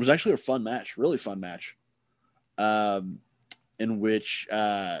 It was actually a fun match, really fun match, in which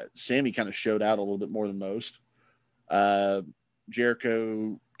Sammy kind of showed out a little bit more than most.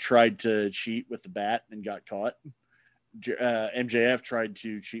 Jericho tried to cheat with the bat and got caught. MJF tried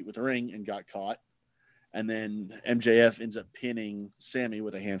to cheat with the ring and got caught. And then MJF ends up pinning Sammy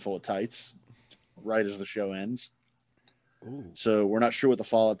with a handful of tights right as the show ends. Ooh. So we're not sure what the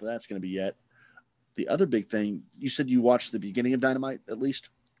fallout of that's going to be yet. The other big thing, you said you watched the beginning of Dynamite at least?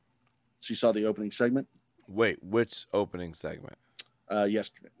 So you saw the opening segment? Wait, which opening segment?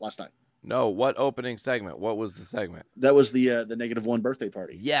 Yesterday, last night. No, what opening segment? What was the segment? That was the -1 birthday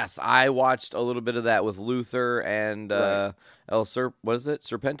party. Yes, I watched a little bit of that with Luther and right. what is it?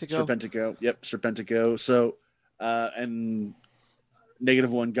 Serpentico? Serpentico. Yep, Serpentico. So, and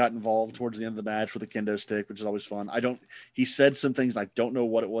 -1 got involved towards the end of the match with a kendo stick, which is always fun. He said some things. I don't know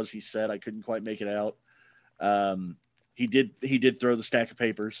what it was he said. I couldn't quite make it out. He did throw the stack of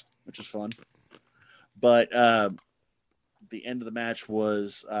papers, which is fun. But the end of the match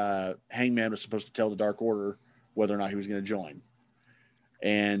was Hangman was supposed to tell the Dark Order whether or not he was going to join.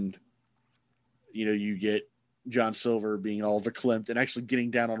 And, you get John Silver being all verklempt and actually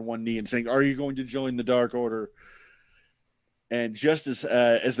getting down on one knee and saying, are you going to join the Dark Order? And just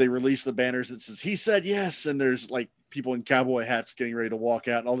as they release the banners that says, he said yes, and there's like people in cowboy hats getting ready to walk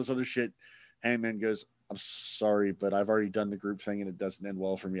out and all this other shit, Hangman goes, I'm sorry, but I've already done the group thing and it doesn't end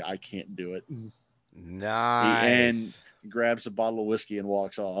well for me. I can't do it. Nice. And grabs a bottle of whiskey and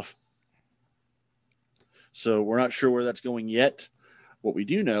walks off. So we're not sure where that's going yet. What we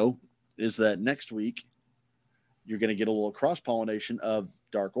do know is that next week you're going to get a little cross-pollination of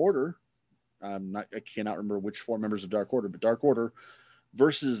Dark Order. I cannot remember which 4 members of Dark Order, but Dark Order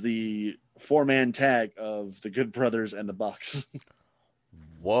versus the 4-man tag of the Good Brothers and the Bucks.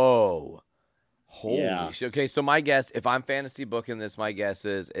 Whoa. Holy shit. Okay, so my guess, if I'm fantasy booking this, my guess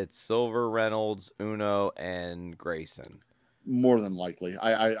is it's Silver, Reynolds, Uno, and Grayson. More than likely.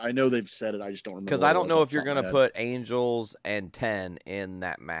 I know they've said it. I just don't remember. Because I don't know if you're going to put Angels and 10 in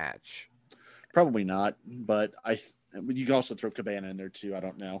that match. Probably not, but you can also throw Cabana in there too. I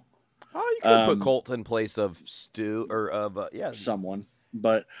don't know. Oh, you could put Colt in place of Stu or of someone.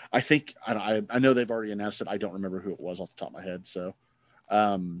 But I think I know they've already announced it. I don't remember who it was off the top of my head. So,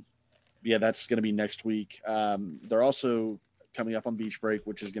 yeah, that's going to be next week. They're also coming up on Beach Break,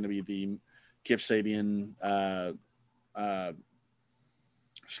 which is going to be the Kip Sabian,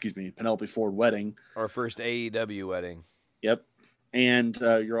 Penelope Ford wedding. Our first AEW wedding. Yep. And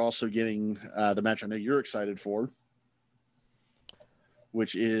you're also getting the match I know you're excited for,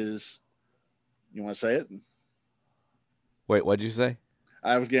 which is, you want to say it? Wait, what'd you say?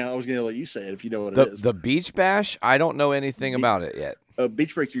 I was gonna let you say it if you know what it is. The Beach Bash? I don't know anything about it yet.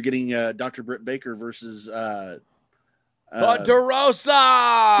 Beach Break, you're getting Dr. Britt Baker versus Thunder Rosa.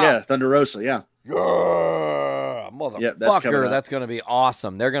 Yeah, Thunder Rosa. Yeah. Motherfucker, that's gonna be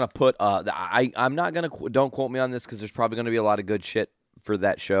awesome. They're gonna put I'm not gonna don't quote me on this because there's probably gonna be a lot of good shit for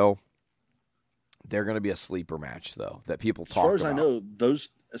that show. They're gonna be a sleeper match though that people talk about. As far as I know,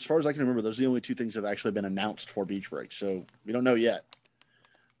 as far as I can remember, those are the only two things that have actually been announced for Beach Break. So we don't know yet.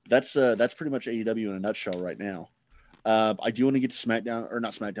 That's pretty much AEW in a nutshell right now. I do want to get to SmackDown, or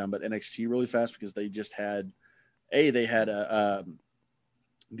not SmackDown, but NXT really fast because they just had the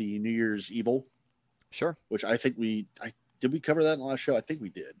New Year's Evil. Sure. Which I think did we cover that in the last show? I think we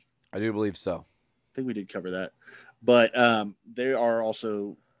did. I do believe so. I think we did cover that. But they are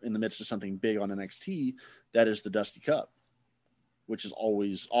also in the midst of something big on NXT. That is the Dusty Cup, which is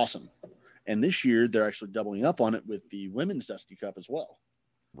always awesome. And this year they're actually doubling up on it with the Women's Dusty Cup as well.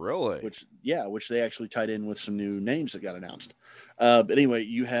 Really? Which they actually tied in with some new names that got announced. But anyway,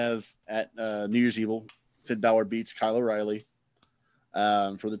 you have at New Year's Evil, Finn Balor beats Kyle O'Reilly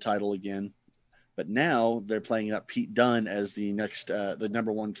for the title again. But now they're playing up Pete Dunne as the next, the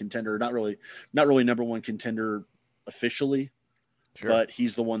number one contender. Not really number one contender officially, sure, but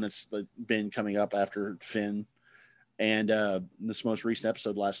he's the one that's been coming up after Finn. And this most recent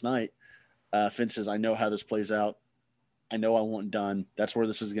episode last night, Finn says, "I know how this plays out. I know I want Dunne. That's where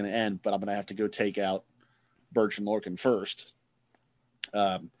this is going to end, but I'm going to have to go take out Birch and Lorcan first."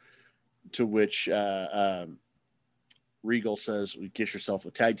 To which Regal says, "Get yourself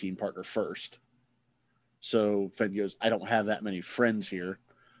a tag team partner first." So Finn goes, "I don't have that many friends here."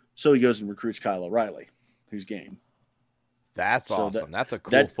 So he goes and recruits Kyle O'Reilly, who's game. That's awesome. That's a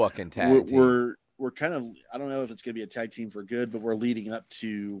cool fucking tag team. We're kind of, I don't know if it's going to be a tag team for good, but we're leading up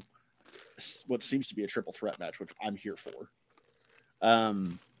to what seems to be a triple threat match, which I'm here for.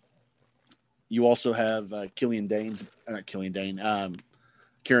 You also have Karrion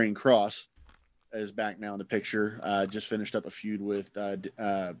Kross is back now in the picture. Just finished up a feud with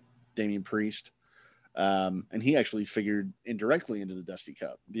Damian Priest. And he actually figured indirectly into the Dusty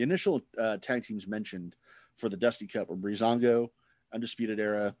Cup. The initial tag teams mentioned for the Dusty Cup were Breezango, Undisputed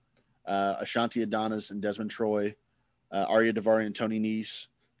Era, Ashanti Adonis and Desmond Troy, Arya Daivari and Tony Nese,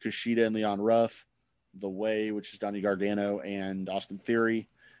 Kushida and Leon Ruff, The Way, which is Donnie Gargano and Austin Theory,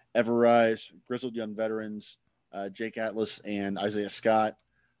 Everrise, Grizzled Young Veterans, Jake Atlas and Isaiah Scott,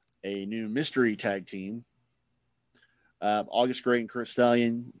 a new mystery tag team, August Gray and Kurt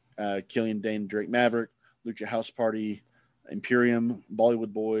Stallion, Killian Dane and Drake Maverick, Lucha House Party, Imperium,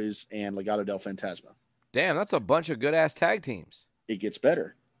 Bollywood Boys, and Legado del Fantasma. Damn, that's a bunch of good-ass tag teams. It gets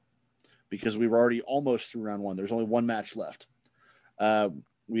better because we were already almost through round one. There's only one match left.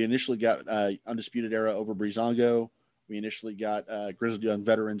 We initially got Undisputed Era over Breezango. We initially got Grizzled Young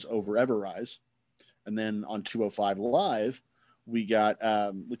Veterans over Everrise. And then on 205 Live, we got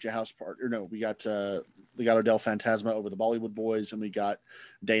Lucha House Party. We got Legado del Fantasma over the Bollywood Boys, and we got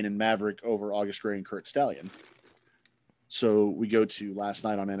Dane and Maverick over August Gray and Kurt Stallion. So we go to last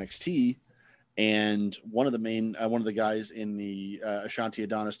night on NXT, and one of the guys in the Ashanti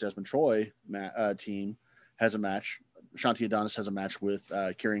Adonis Desmond Troy team has a match. Ashanti Adonis has a match with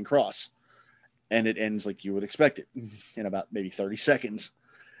Karrion Kross, and it ends like you would expect it in about maybe 30 seconds.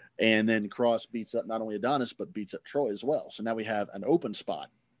 And then Kross beats up not only Adonis, but beats up Troy as well. So now we have an open spot.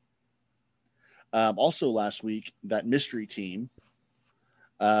 Also last week, that mystery team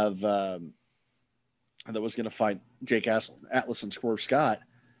of that was going to fight Jake Atlas and Swerve Scott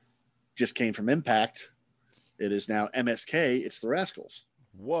just came from Impact. It is now MSK. It's the Rascals.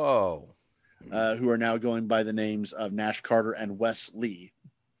 Whoa. Who are now going by the names of Nash Carter and Wes Lee,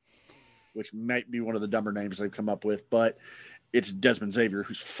 which might be one of the dumber names they've come up with, but it's Desmond Xavier,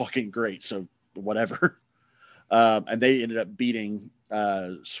 who's fucking great. So whatever. And they ended up beating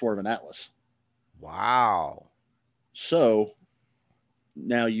Swerve and Atlas. Wow. So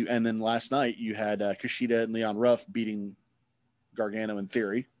now and then last night you had Kushida and Leon Ruff beating Gargano and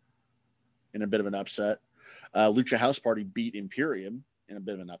Theory in a bit of an upset. Lucha House Party beat Imperium in a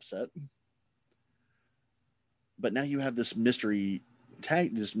bit of an upset. But now you have this mystery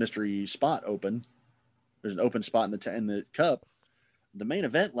mystery spot open. There's an open spot in the cup. The main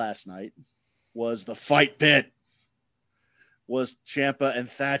event last night was the fight pit. Was Ciampa and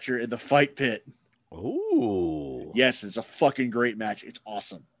Thatcher in the fight pit. Ooh. Yes, it's a fucking great match. It's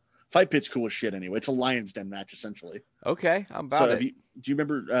awesome. Fight pit's cool as shit anyway. It's a Lion's Den match, essentially. Okay, I'm about it. Do you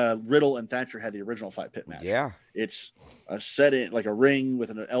remember Riddle and Thatcher had the original fight pit match? Yeah. It's a set in like a ring with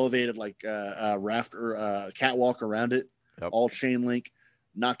an elevated rafter, catwalk around it, all chain link,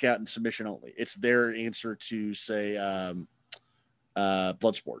 knockout and submission only. It's their answer to, say,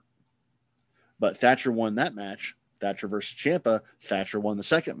 Bloodsport. But Thatcher won that match. Thatcher versus Ciampa. Thatcher won the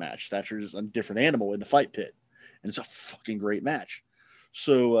second match. Thatcher is a different animal in the fight pit. And it's a fucking great match.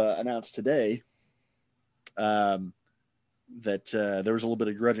 So announced today that there was a little bit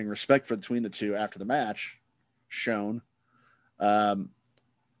of grudging respect between the two after the match shown. The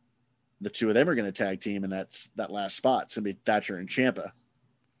two of them are going to tag team, and that last spot. It's going to be Thatcher and Ciampa.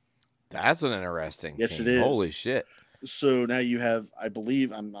 That's an interesting Yes, team. it is. Holy shit. So now you have, I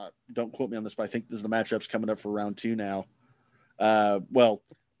believe, don't quote me on this, but I think this is the matchups coming up for round 2 now. Well,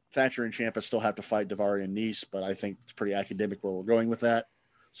 Thatcher and Ciampa still have to fight Daivari and Nice, but I think it's pretty academic where we're going with that.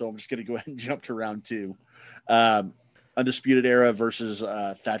 So I'm just going to go ahead and jump to round 2. Undisputed Era versus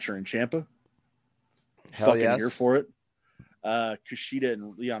Thatcher and Ciampa. Hell Fucking yes. here for it. Kushida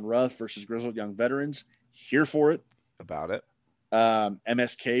and Leon Ruff versus Grizzled Young Veterans. Here for it. About it.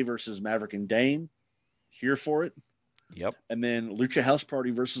 MSK versus Maverick and Dane. Here for it. Yep. And then Lucha House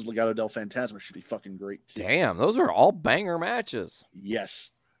Party versus Legado del Fantasma should be fucking great too. Damn, those are all banger matches.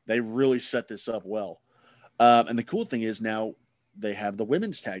 Yes. They really set this up well. And the cool thing is now they have the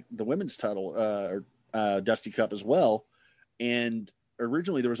women's title, Dusty Cup as well. And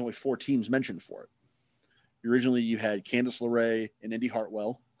originally there was only 4 teams mentioned for it. Originally you had Candice LeRae and Indy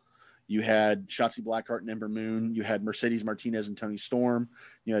Hartwell. You had Shotzi Blackheart and Ember Moon. You had Mercedes Martinez and Toni Storm.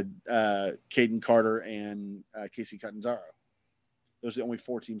 You had Caden Carter and Casey Catanzaro. Those are the only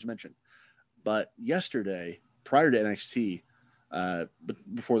 4 teams mentioned. But yesterday, prior to NXT,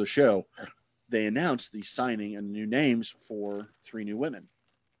 before the show, they announced the signing and new names for 3 new women.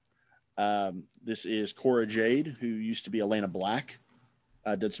 This is Cora Jade, who used to be Elena Black,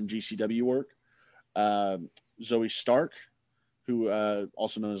 did some GCW work. Zoe Stark, who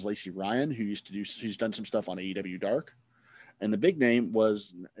also known as Lacey Ryan, who's done some stuff on AEW Dark. And the big name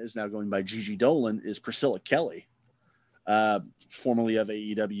is now going by Gigi Dolan, is Priscilla Kelly, formerly of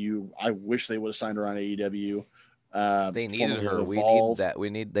AEW. I wish they would have signed her on AEW. They needed her. We need that.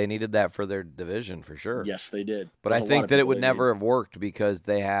 They needed that for their division for sure. Yes, they did. But I think that it would never have worked because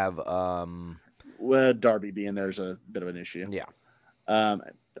they have well, Darby being there is a bit of an issue. Yeah.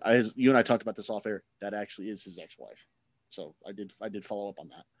 You and I talked about this off air. That actually is his ex-wife. So I did follow up on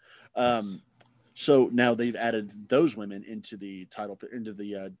that. Nice. So now they've added those women into the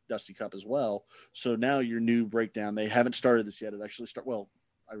Dusty Cup as well. So now your new breakdown, they haven't started this yet. It actually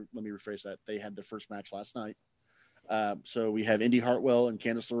let me rephrase that. They had their first match last night. So we have Indy Hartwell and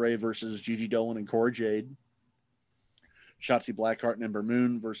Candice LeRae versus Gigi Dolan and Cora Jade. Shotzi Blackheart and Ember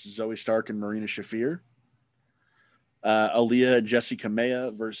Moon versus Zoe Stark and Marina Shafir. Aaliyah and Jessica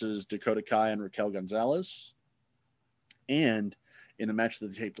Maya versus Dakota Kai and Raquel Gonzalez. And in the match that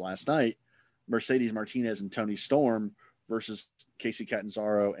they taped last night, Mercedes Martinez and Toni Storm versus Casey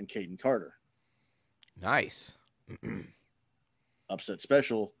Catanzaro and Caden Carter. Nice. Upset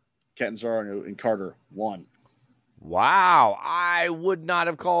special, Catanzaro and Carter won. Wow, I would not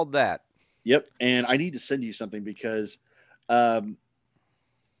have called that. Yep, and I need to send you something because good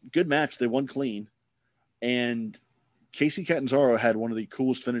match. They won clean. And Casey Catanzaro had one of the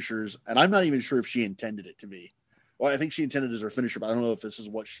coolest finishers, and I'm not even sure if she intended it to be. Well, I think she intended it as her finisher, but I don't know if this is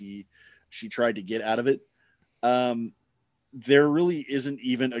what she tried to get out of it. There really isn't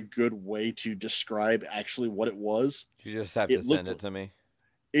even a good way to describe actually what it was. You just have to send it to me.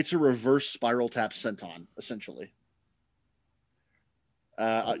 It's a reverse spiral tap senton, essentially.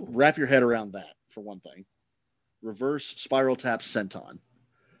 Wrap your head around that, for one thing. Reverse spiral tap senton.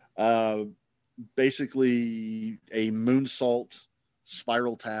 Basically a moonsault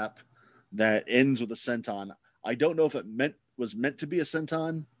spiral tap that ends with a senton. I don't know if it was meant to be a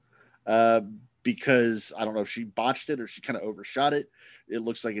senton, because I don't know if she botched it or she kind of overshot it. It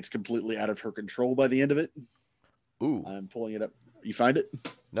looks like it's completely out of her control by the end of it. Ooh. I'm pulling it up. You find it?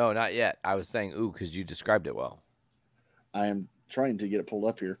 No, not yet. I was saying ooh because you described it well. I am trying to get it pulled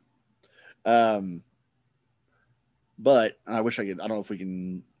up here. But I wish I could. I don't know if we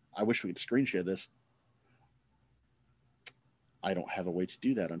can. I wish we could screen share this. I don't have a way to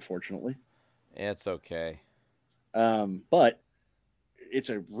do that, unfortunately. It's okay. But it's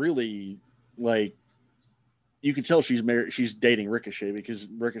a really you can tell she's married. She's dating Ricochet because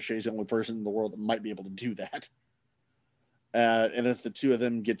Ricochet is the only person in the world that might be able to do that. And if the two of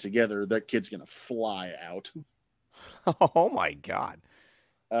them get together, that kid's gonna fly out. Oh my God,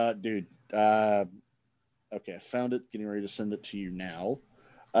 dude. Okay, I found it. Getting ready to send it to you now.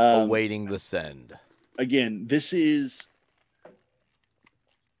 awaiting the send. Again, this is.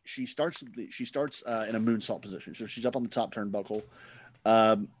 She starts in a moonsault position, so she's up on the top turnbuckle.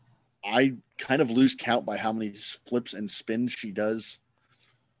 I kind of lose count by how many flips and spins she does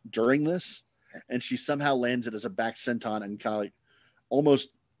during this, and she somehow lands it as a back senton and kind of like almost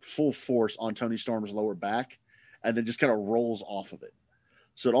full force on Toni Storm's lower back, and then just kind of rolls off of it.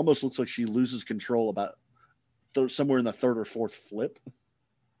 So it almost looks like she loses control about somewhere in the third or fourth flip.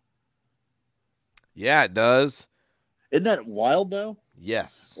 Yeah, it does. Isn't that wild though?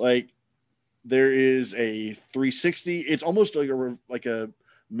 Yes. Like there is a 360. It's almost like a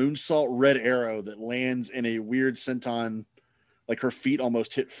moonsault red arrow that lands in a weird senton, like her feet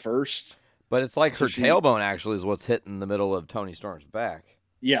almost hit first. But it's like her tailbone actually is what's hitting the middle of Toni Storm's back.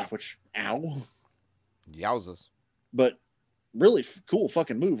 Yeah, which, ow. Yowzas. But really cool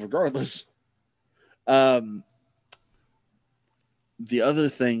fucking move regardless. The other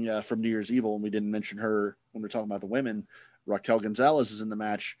thing from New Year's Evil, and we didn't mention her when we we're talking about the women, Raquel Gonzalez is in the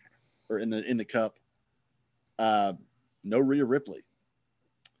match, or in the cup. No Rhea Ripley.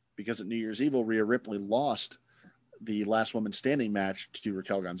 Because at New Year's Evil, Rhea Ripley lost the last woman standing match to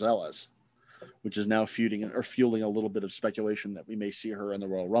Raquel Gonzalez, which is now fueling a little bit of speculation that we may see her in the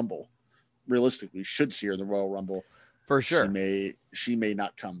Royal Rumble. Realistically, we should see her in the Royal Rumble. For sure. She may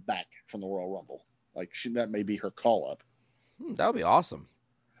not come back from the Royal Rumble. Like that may be her call up. That would be awesome.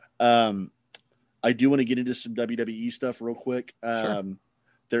 I do want to get into some WWE stuff real quick. Sure.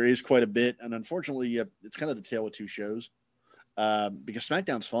 There is quite a bit, and unfortunately, it's kind of the tale of two shows. Because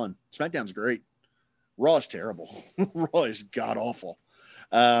SmackDown's fun. SmackDown's great. Raw is terrible. Raw is god awful.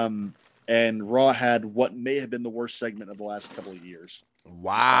 And Raw had what may have been the worst segment of the last couple of years.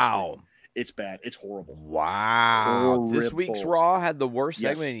 Wow. It's bad. It's horrible. Wow. Horrible. This week's Raw had the worst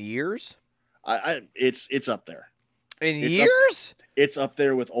segment in years? It's up there. Years? It's up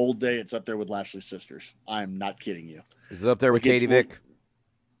there with Old Day. It's up there with Lashley's sisters. I'm not kidding you. Is it up there with Katie Vick?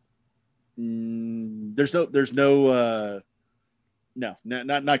 There's no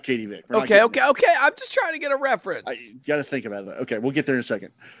not Katie Vick. Okay. I'm just trying to get a reference. I got to think about it. Okay, we'll get there in a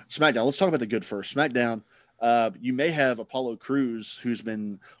second. SmackDown. Let's talk about the good first. SmackDown. You may have Apollo Crews, who's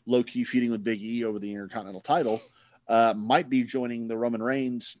been low-key feuding with Big E over the Intercontinental title, might be joining the Roman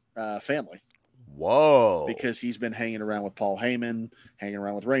Reigns family. Whoa. Because he's been hanging around with Paul Heyman, hanging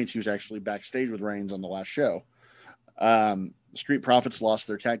around with Reigns. He was actually backstage with Reigns on the last show. Street Profits lost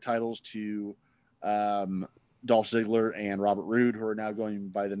their tag titles to Dolph Ziggler and Robert Roode, who are now going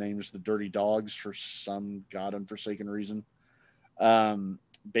by the names the Dirty Dogs for some god unforsaken reason.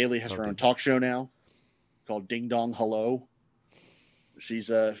 Bayley has her own talk show now called Ding Dong Hello. She's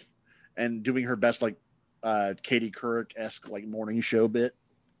and doing her best like Katie Couric-esque like morning show bit.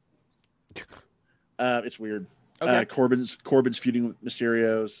 It's weird. Okay. Corbin's feuding with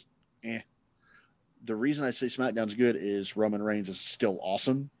Mysterio's. The reason I say SmackDown's good is Roman Reigns is still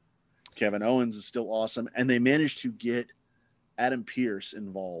awesome. Kevin Owens is still awesome. And they managed to get Adam Pearce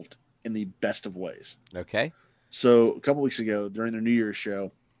involved in the best of ways. Okay. So a couple weeks ago during their New Year's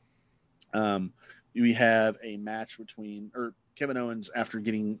show, we have a match between Kevin Owens, after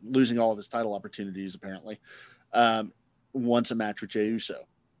losing all of his title opportunities, apparently, wants a match with Jey Uso.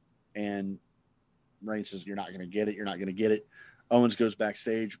 And Reigns says, "You're not going to get it. You're not going to get it." Owens goes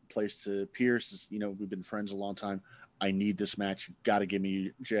backstage, plays to Pearce. We've been friends a long time. I need this match. Got to give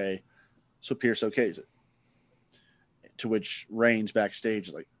me Jey. So Pearce okays it. To which Reigns backstage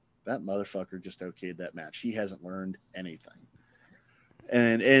is like, that motherfucker just okayed that match. He hasn't learned anything.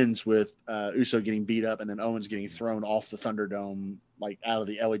 And ends with Uso getting beat up and then Owens getting thrown off the Thunderdome, like out of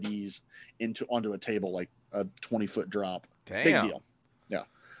the LEDs onto a table, like a 20-foot drop. Damn. Big deal. Yeah.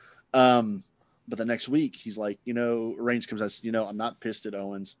 But the next week, he's like, Reigns comes out and says, I'm not pissed at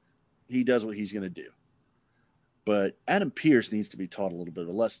Owens. He does what he's going to do. But Adam Pearce needs to be taught a little bit of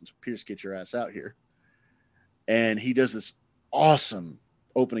a lesson. So Pearce, get your ass out here. And he does this awesome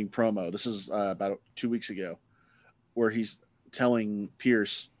opening promo. This is about 2 weeks ago, where he's telling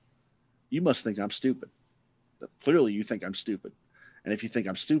Pearce, you must think I'm stupid. Clearly you think I'm stupid. And if you think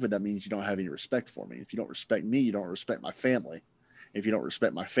I'm stupid, that means you don't have any respect for me. If you don't respect me, you don't respect my family. If you don't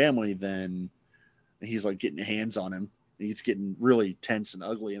respect my family, then he's like getting hands on him. He's getting really tense and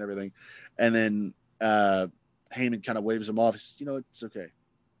ugly and everything. And then Heyman kind of waves him off. He says, it's okay.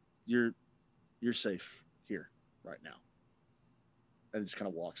 You're safe here right now. And just kind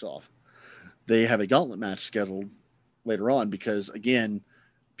of walks off. they have a gauntlet match scheduled later on because, again,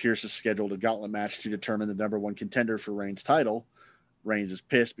 Pierce has scheduled a gauntlet match to determine the number one contender for Reigns' title. Reigns is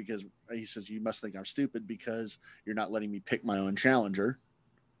pissed because he says, you must think I'm stupid because you're not letting me pick my own challenger.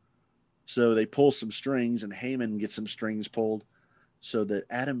 So they pull some strings, and Heyman gets some strings pulled so that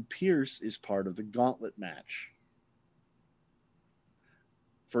Adam Pearce is part of the gauntlet match.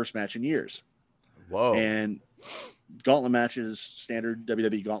 First match in years. Whoa. And gauntlet match is standard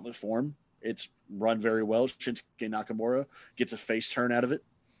WWE gauntlet form. It's run very well. Shinsuke Nakamura gets a face turn out of it.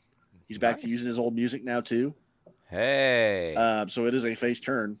 He's back to using his old music now, too. Hey. So it is a face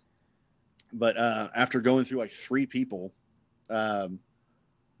turn. But after going through like 3 people,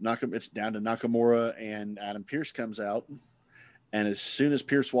 it's down to Nakamura, and Adam Pearce comes out. And as soon as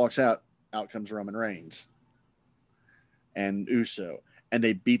Pearce walks out comes Roman Reigns and Uso. And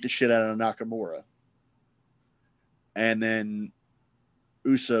they beat the shit out of Nakamura. And then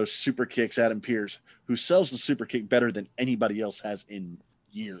Uso super kicks Adam Pearce, who sells the super kick better than anybody else has in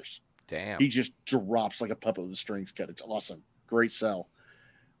years. Damn. He just drops like a puppet with the strings cut. It's awesome. Great sell.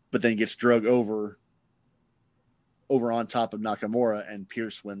 But then gets drug over on top of Nakamura, and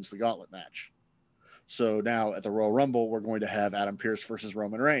Pearce wins the gauntlet match. So now at the Royal Rumble, we're going to have Adam Pearce versus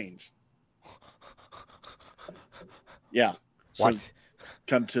Roman Reigns. Yeah. So What?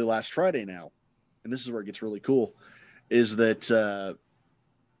 Come to last Friday now. And this is where it gets really cool, is that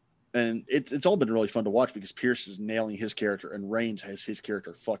and it's all been really fun to watch because Pearce is nailing his character and Reigns has his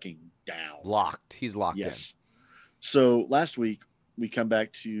character fucking down. Locked. He's locked in. So last week we come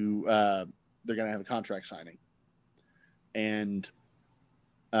back to they're going to have a contract signing. And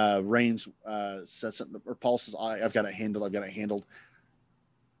Reigns says something, or Paul says, I've got it handled.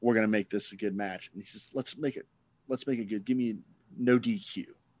 We're going to make this a good match. And he says, let's make it good. Give me no DQ.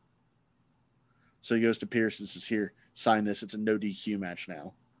 So he goes to Pierce and says, here, sign this. It's a no DQ match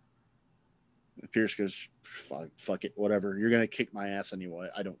now. And Pierce goes, fuck it, whatever. You're going to kick my ass anyway.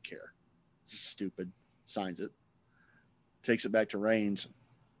 I don't care. This is stupid. Signs it. Takes it back to Reigns.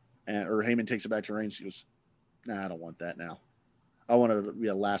 Or Heyman takes it back to Reigns. He goes, nah, I don't want that now. I want it to be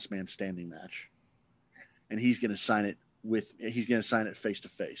a last man standing match. And he's going to sign it face to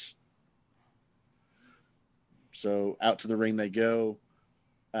face. So out to the ring they go.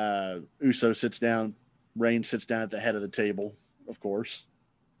 Uso sits down. Reigns sits down at the head of the table, of course.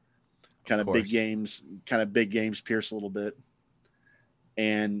 Kind of big games Pierce a little bit.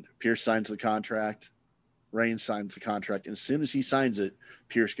 And Pierce signs the contract. Reigns signs the contract. And as soon as he signs it,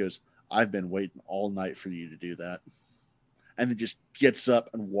 Pierce goes, I've been waiting all night for you to do that. And then just gets up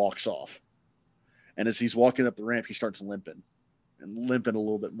and walks off. And as he's walking up the ramp, he starts limping. And limping a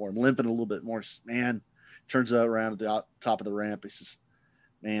little bit more. Man, turns around at the top of the ramp. He says,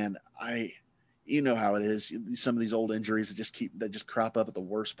 man, you know how it is. Some of these old injuries that just crop up at the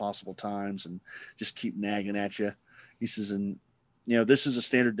worst possible times and just keep nagging at you. He says, and this is a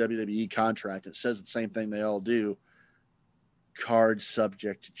standard WWE contract. It says the same thing they all do. Card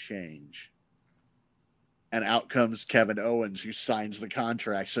subject to change. And out comes Kevin Owens, who signs the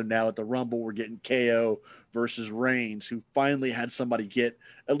contract. So now at the Rumble, we're getting KO versus Reigns, who finally had somebody get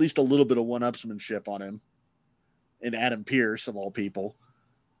at least a little bit of one-upsmanship on him. And Adam Pearce, of all people.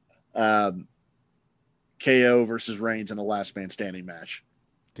 KO versus Reigns in a last man standing match.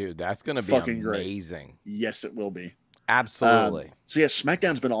 Dude, that's going to be fucking amazing. Great. Yes, it will be. Absolutely. So yeah,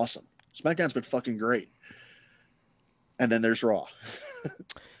 SmackDown's been awesome. SmackDown's been fucking great. And then there's Raw.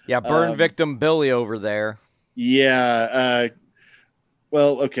 Yeah, burn victim Billy over there. Yeah.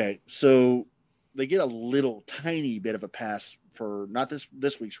 Well, okay. So they get a little tiny bit of a pass for not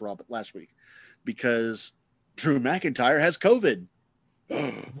this week's Raw, but last week, because Drew McIntyre has COVID.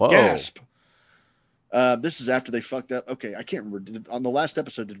 Whoa. Gasp. This is after they fucked up. Okay, I can't remember. On the last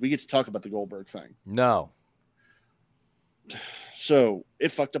episode, did we get to talk about the Goldberg thing? No. So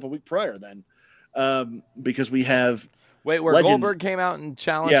it fucked up a week prior then, because we have. Wait, where Legends. Goldberg came out and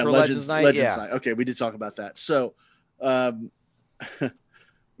challenged for Legends Night? Legends Night. Okay, we did talk about that. So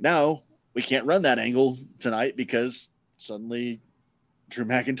now we can't run that angle tonight because suddenly Drew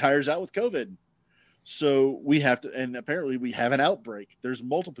McIntyre's out with COVID. So we have to, and apparently we have an outbreak. There's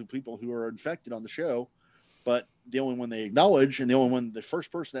multiple people who are infected on the show, but the only one they acknowledge, and the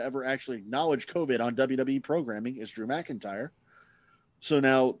first person to ever actually acknowledge COVID on WWE programming is Drew McIntyre. So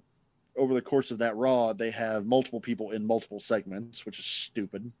now, over the course of that Raw, they have multiple people in multiple segments, which is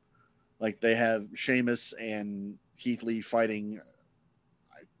stupid. Like they have Sheamus and Keith Lee fighting,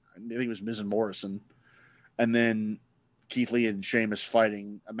 I think it was Miz and Morrison, and then Keith Lee and Sheamus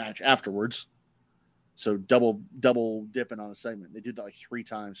fighting a match afterwards. So double dipping on a segment. They did that like 3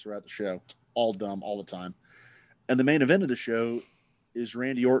 times throughout the show. It's all dumb all the time. And the main event of the show is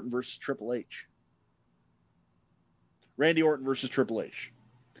Randy Orton versus Triple H. Randy Orton versus Triple H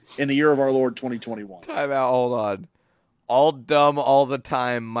in the year of our Lord 2021. Time out. Hold on. All Dumb All the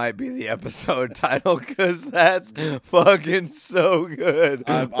Time might be the episode title because that's fucking so good.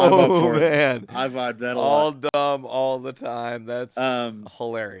 I'm up for man. it. I vibe that a all lot. Dumb All the Time. That's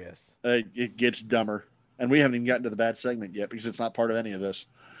hilarious. It gets dumber. And we haven't even gotten to the bad segment yet because it's not part of any of this.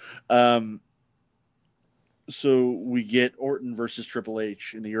 So we get Orton versus Triple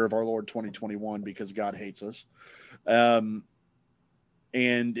H in the year of our Lord 2021 because God hates us.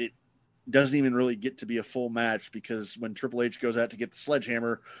 And it doesn't even really get to be a full match because when Triple H goes out to get the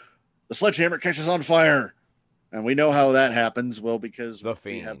sledgehammer catches on fire. And we know how that happens. Well, because the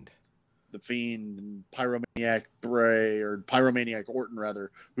Fiend and Pyromaniac Orton rather,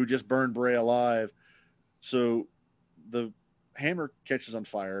 who just burned Bray alive. So the hammer catches on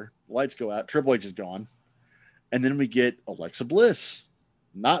fire, lights go out, Triple H is gone. And then we get Alexa Bliss,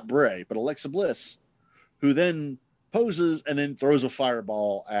 not Bray, but Alexa Bliss, who then poses and then throws a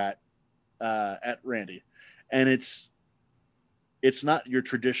fireball at Randy. And it's not your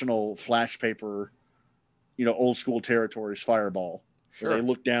traditional flash paper, old school territories fireball. Sure. They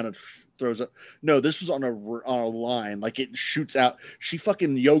look down and throws up. No, this was on a line. Like it shoots out. She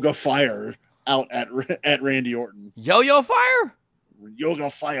fucking yoga fire out at Randy Orton. Yo-yo fire? Yoga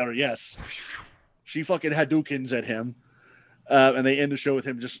fire, yes. She fucking Hadoukens at him. And they end the show with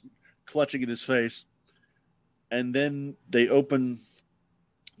him just clutching at his face. And then they open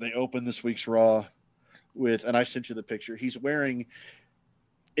this week's Raw with, and I sent you the picture. He's wearing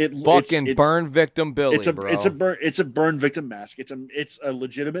it. Fucking burn victim Billy, bro. It's a burn victim mask. It's a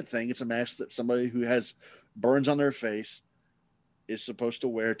legitimate thing. It's a mask that somebody who has burns on their face is supposed to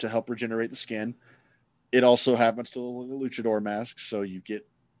wear to help regenerate the skin. It also happens to look like a luchador mask, so you get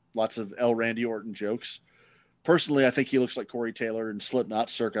lots of El Randy Orton jokes. Personally, I think he looks like Corey Taylor and Slipknot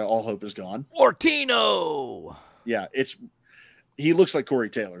circa All Hope Is Gone. Ortino! Yeah, he looks like Corey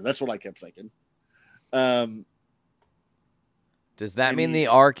Taylor. That's what I kept thinking. Does that mean the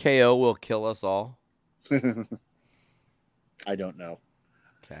RKO will kill us all? I don't know.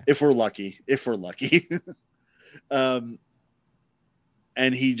 Okay. If we're lucky.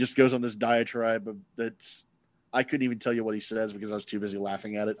 And he just goes on this diatribe that's I couldn't even tell you what he says because I was too busy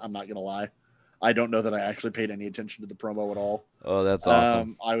laughing at it. I'm not going to lie. I don't know that I actually paid any attention to the promo at all. Oh, that's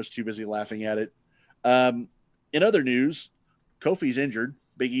awesome. I was too busy laughing at it. In other news, Kofi's injured.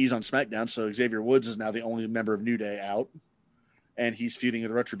 Big E's on SmackDown, so Xavier Woods is now the only member of New Day out. And he's feuding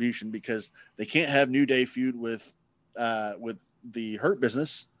with Retribution because they can't have New Day feud with the Hurt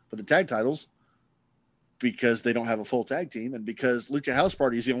Business for the tag titles because they don't have a full tag team. And because Lucha House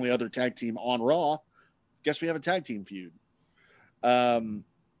Party is the only other tag team on Raw, guess we have a tag team feud.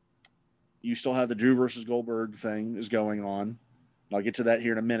 You still have the Drew versus Goldberg thing is going on. And I'll get to that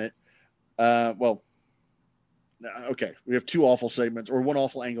here in a minute. Okay, we have two awful segments, or one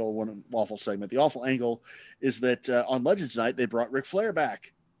awful angle, one awful segment. The awful angle is that on Legends Night, they brought Ric Flair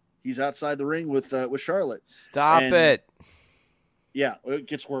back. He's outside the ring with Charlotte. Stop it. Yeah, it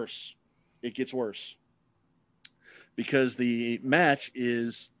gets worse. Because the match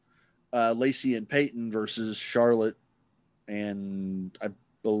is Lacey and Peyton versus Charlotte and I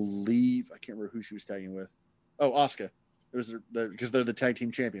believe, I can't remember who she was tagging with. Oh, Asuka. It was because they're the tag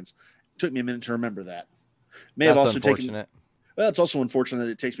team champions. It took me a minute to remember that. That's also unfortunate. Well, it's also unfortunate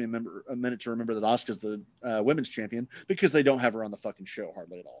that it takes me a minute to remember that Asuka's the women's champion because they don't have her on the fucking show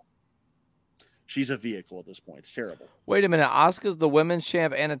hardly at all. She's a vehicle at this point. It's terrible. Wait a minute. Asuka's the women's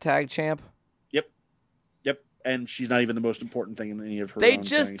champ and a tag champ? Yep. And she's not even the most important thing in any of her They own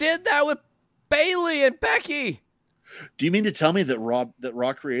just things. did that with Bayley and Becky. Do you mean to tell me that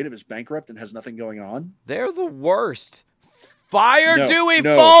Raw Creative is bankrupt and has nothing going on? They're the worst. Fire Dewey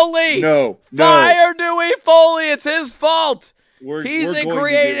no, Foley. No. Fire Dewey Foley. It's his fault. He's we're in going to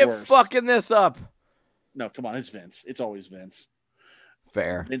creative get worse. fucking this up. No, come on. It's Vince. It's always Vince.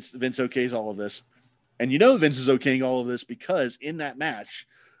 Fair. Vince okays all of this. And Vince is okaying all of this because in that match,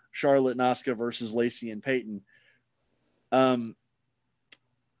 Charlotte and Asuka versus Lacey and Peyton,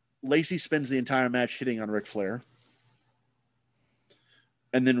 Lacey spends the entire match hitting on Ric Flair.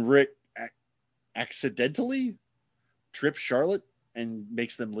 And then Rick accidentally trips Charlotte and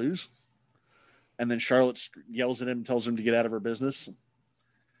makes them lose. And then Charlotte yells at him and tells him to get out of her business.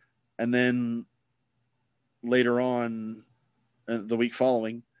 And then later on, the week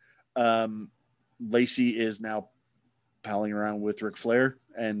following, Lacey is now palling around with Ric Flair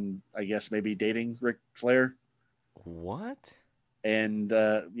and I guess maybe dating Ric Flair. What? And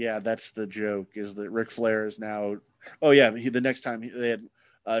that's the joke is that Ric Flair is now. Oh yeah, the next time they had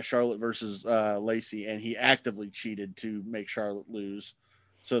Charlotte versus Lacey, and he actively cheated to make Charlotte lose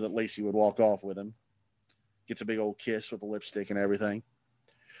so that Lacey would walk off with him. Gets a big old kiss with the lipstick and everything.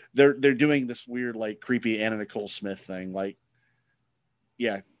 They're doing this weird, like, creepy Anna Nicole Smith thing. Like,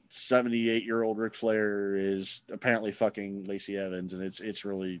 yeah, 78-year-old Ric Flair is apparently fucking Lacey Evans, and it's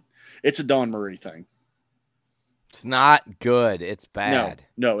a Dawn Marie thing. It's not good. It's bad.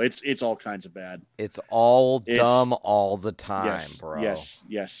 No, it's all kinds of bad. It's all dumb all the time, yes, bro.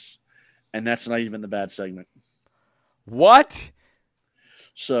 Yes. And that's not even the bad segment. What?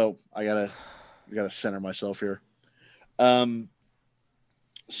 So I gotta center myself here.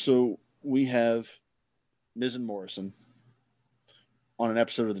 So we have Miz and Morrison on an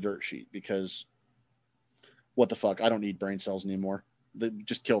episode of the Dirt Sheet because what the fuck? I don't need brain cells anymore.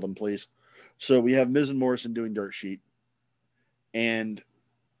 Just kill them, please. So we have Miz and Morrison doing Dirt Sheet, and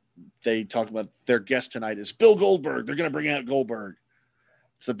they talk about their guest tonight is Bill Goldberg. They're going to bring out Goldberg.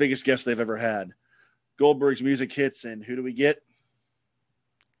 It's the biggest guest they've ever had. Goldberg's music hits, and who do we get?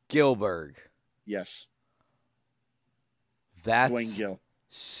 Gilbert. Yes. That's Dwayne Gill.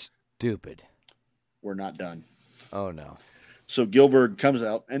 Stupid. We're not done. Oh, no. So Gilbert comes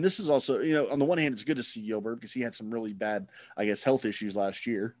out, and this is also, on the one hand, it's good to see Gilbert because he had some really bad, I guess, health issues last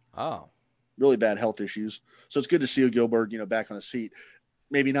year. Oh. Really bad health issues. So it's good to see Gilbert, back on his feet.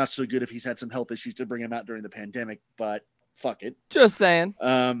 Maybe not so good if he's had some health issues to bring him out during the pandemic, but fuck it. Just saying.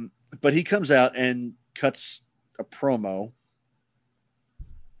 But he comes out and cuts a promo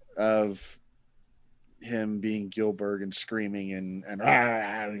of him being Gilbert and screaming and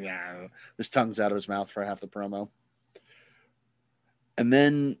his tongue's out of his mouth for half the promo. And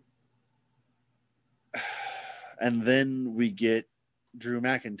then we get Drew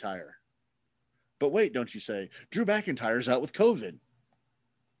McIntyre. But wait, don't you say, Drew McIntyre's out with COVID.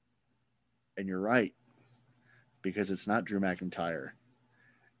 And you're right, because it's not Drew McIntyre.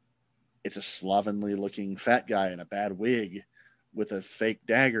 It's a slovenly looking fat guy in a bad wig with a fake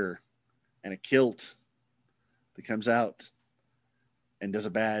dagger and a kilt that comes out and does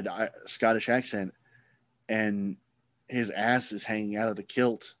a bad Scottish accent. And his ass is hanging out of the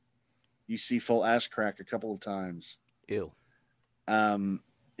kilt. You see full ass crack a couple of times. Ew.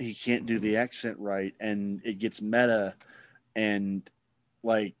 He can't do the accent right, and it gets meta, and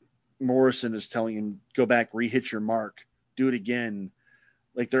like Morrison is telling him, go back, re-hit your mark, do it again.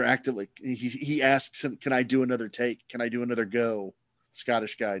 Like they're actively, he asks him, can I do another take? Can I do another go?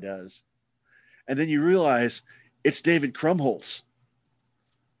 Scottish guy does. And then you realize it's David Krumholtz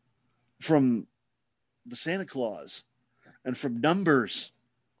from the Santa Claus and from Numbers.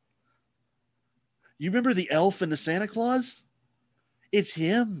 You remember the elf and the Santa Claus? It's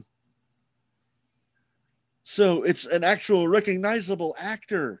him. So it's an actual recognizable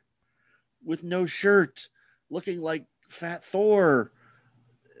actor with no shirt, looking like Fat Thor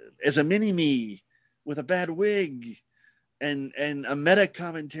as a mini-me with a bad wig and a meta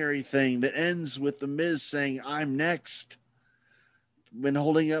commentary thing that ends with The Miz saying, I'm next, when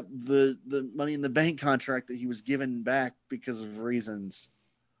holding up the Money in the Bank contract that he was given back because of reasons,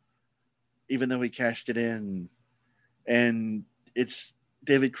 even though he cashed it in. And it's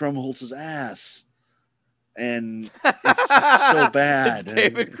David Krumholtz's ass. And it's just so bad. It's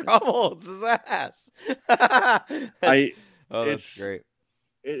David Krumholtz's ass. That's great.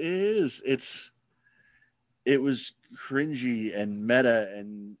 It is. It was cringy and meta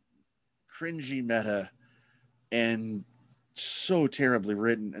and cringy meta and so terribly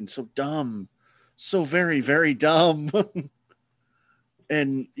written and so dumb. So very, very dumb.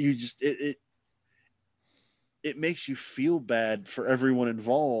 And you just it makes you feel bad for everyone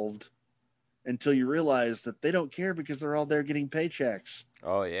involved until you realize that they don't care because they're all there getting paychecks.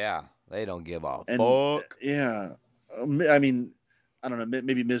 Oh yeah, they don't give a fuck. Yeah, I mean, I don't know.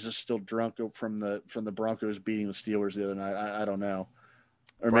 Maybe Miz is still drunk from the Broncos beating the Steelers the other night. I don't know.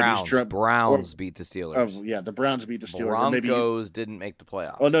 Or Browns. Maybe he's drunk. Browns beat the Steelers. Oh yeah, the Browns beat the Steelers. Broncos didn't make the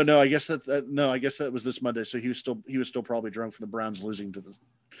playoffs. Oh no, I guess that was this Monday. So he was still probably drunk from the Browns losing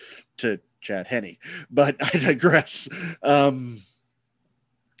to Chad Henne. But I digress.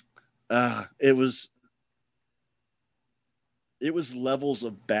 It was levels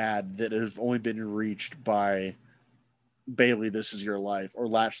of bad that have only been reached by Bailey, This Is Your Life, or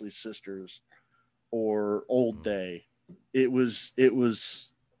Lashley's Sisters, or Old Day. It was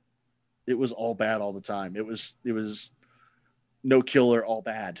all bad all the time. It was no killer, all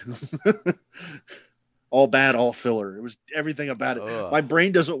bad. All bad, all filler. It was everything about it. Ugh. My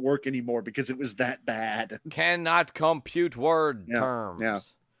brain doesn't work anymore because it was that bad. Cannot compute word terms. Yeah.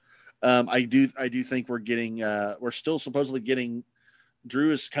 I do think we're still supposedly getting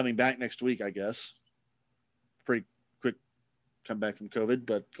Drew is coming back next week, I guess. Pretty quick come back from COVID,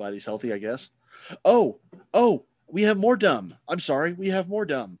 but glad he's healthy, I guess. Oh, we have more dumb. I'm sorry, we have more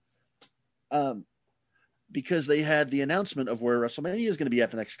dumb. Because they had the announcement of where WrestleMania is going to be at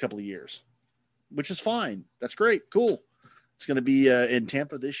the next couple of years, which is fine. That's great. Cool. It's going to be in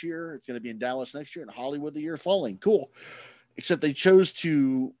Tampa this year. It's going to be in Dallas next year and Hollywood the year following. Cool. Except they chose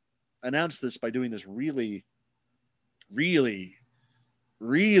to announce this by doing this really, really,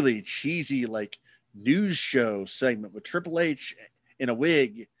 really cheesy, like, news show segment with Triple H in a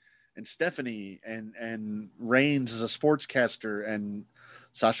wig and Stephanie and Reigns as a sportscaster and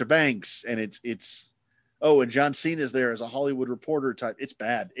Sasha Banks. And it's and John Cena is there as a Hollywood reporter type. It's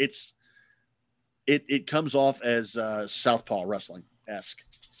bad. It comes off as Southpaw Wrestling-esque,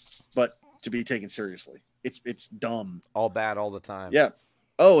 but to be taken seriously. It's dumb. All bad all the time. Yeah.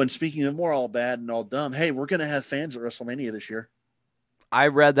 Oh, and speaking of more all bad and all dumb, hey, we're going to have fans at WrestleMania this year. I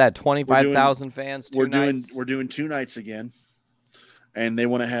read that 25,000 fans. We're doing 2 nights again, and they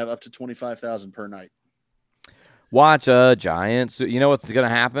want to have up to 25,000 per night. Watch a giant. You know what's going to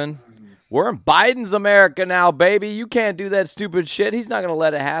happen? We're in Biden's America now, baby. You can't do that stupid shit. He's not going to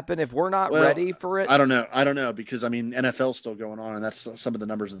let it happen if we're not ready for it. I don't know because, I mean, NFL's still going on, and that's some of the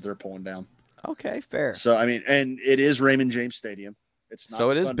numbers that they're pulling down. Okay, fair. So, I mean, and it is Raymond James Stadium. It's not. So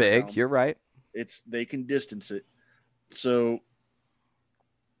it is big. Thunderdome. You're right. They can distance it. So,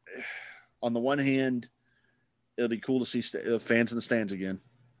 on the one hand, it'll be cool to see fans in the stands again.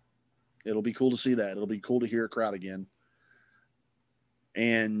 It'll be cool to see that. It'll be cool to hear a crowd again.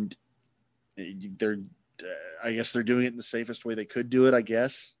 And I guess they're doing it in the safest way they could do it, I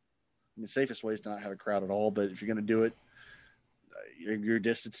guess. And the safest way is to not have a crowd at all. But if you're going to do it, you're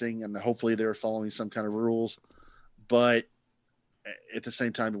distancing, and hopefully they're following some kind of rules. But at the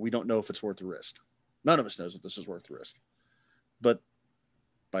same time, we don't know if it's worth the risk. None of us knows if this is worth the risk. But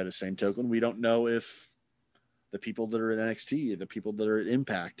by the same token, we don't know if the people that are at NXT, the people that are at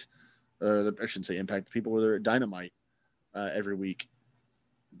Impact, I shouldn't say Impact, the people that are at Dynamite every week,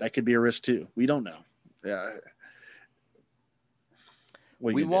 that could be a risk too. We don't know. Yeah.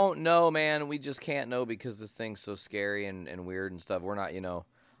 We won't know, man. We just can't know because this thing's so scary and weird and stuff. We're not,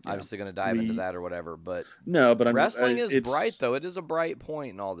 obviously going to dive into that or whatever. But no, but wrestling is bright, though. It is a bright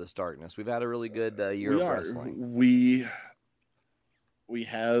point in all this darkness. We've had a really good year of wrestling. We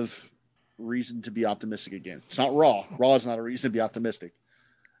have reason to be optimistic again. It's not Raw. Raw is not a reason to be optimistic.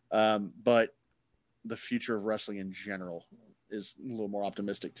 But the future of wrestling in general is a little more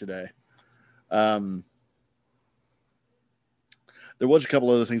optimistic today. There was a couple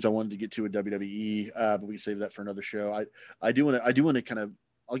other things I wanted to get to at WWE, but we can save that for another show. I do want to kind of,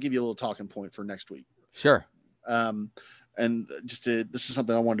 I'll give you a little talking point for next week. Sure. And this is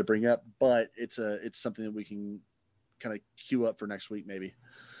something I wanted to bring up, but it's something that we can kind of queue up for next week, maybe.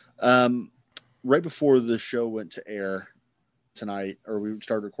 Right before the show went to air tonight, or we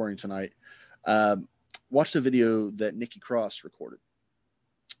started recording tonight, watched a video that Nikki Cross recorded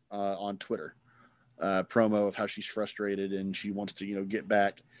on Twitter, promo of how she's frustrated and she wants to, get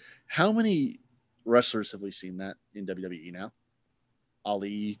back. How many wrestlers have we seen that in WWE now?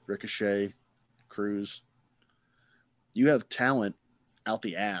 Ali, Ricochet, Cruz. You have talent out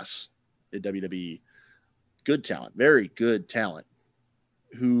the ass at WWE. Good talent, very good talent,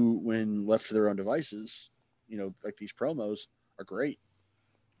 who, when left to their own devices, like these promos are great.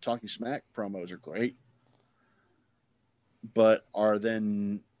 Talking Smack promos are great, but are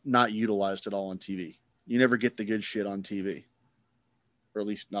then not utilized at all on TV. You never get the good shit on TV, or at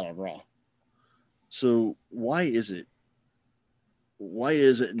least not on Raw. So why is it? Why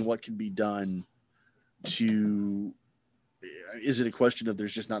is it, and what can be done to? Is it a question of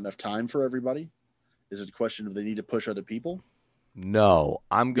there's just not enough time for everybody? Is it a question of they need to push other people? No,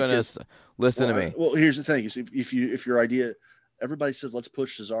 I'm gonna listen to me. Well, here's the thing: is if your idea, everybody says let's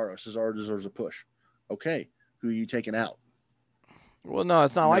push Cesaro. Cesaro deserves a push. Okay, who are you taking out? Well, no,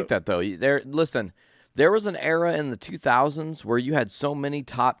 it's not like that though. Listen, there was an era in the 2000s where you had so many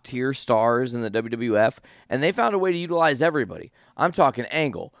top tier stars in the WWF, and they found a way to utilize everybody. I'm talking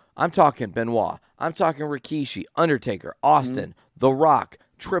Angle. I'm talking Benoit. I'm talking Rikishi, Undertaker, Austin, The Rock,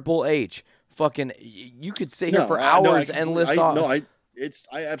 Triple H. Fucking, you could sit here for hours and list off. I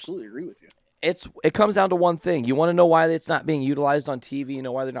absolutely agree with you. It comes down to one thing. You want to know why it's not being utilized on TV? You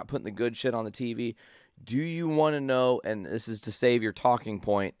know why they're not putting the good shit on the TV? Do you want to know, and this is to save your talking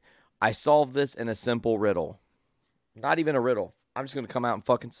point, I solved this in a simple riddle. Not even a riddle. I'm just going to come out and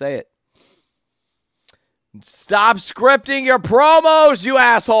fucking say it. Stop scripting your promos, you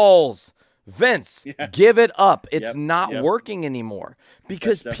assholes. Vince, give it up. It's not working anymore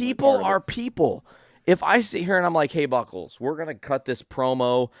because people are people. If I sit here and I'm like, hey, Buckles, we're going to cut this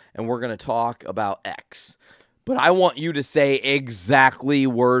promo and we're going to talk about X. but I want you to say exactly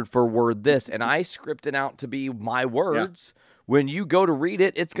word for word this. And I script it out to be my words. Yeah. When you go to read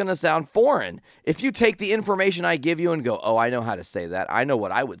it, it's going to sound foreign. If you take the information I give you and go, oh, I know how to say that. I know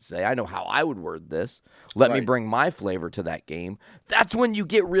what I would say. I know how I would word this. Let me bring my flavor to that game. That's when you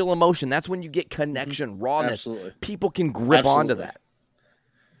get real emotion. That's when you get connection, rawness. Absolutely. People can grip onto that.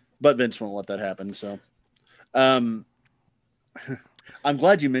 But Vince won't let that happen. So I'm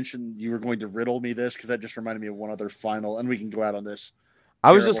glad you mentioned you were going to riddle me this, because that just reminded me of one other final, and we can go out on this.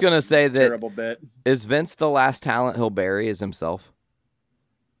 I was just going to say that, terrible bit. Is Vince the last talent he'll bury is himself?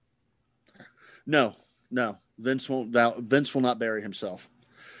 No. Vince will not bury himself,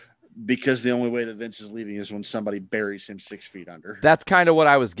 because the only way that Vince is leaving is when somebody buries him 6 feet under. That's kind of what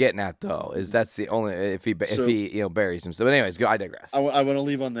I was getting at, though, is that's the only, if he buries himself. But anyways, I digress. I want to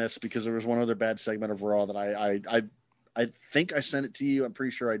leave on this because there was one other bad segment of Raw that I think I sent it to you. I'm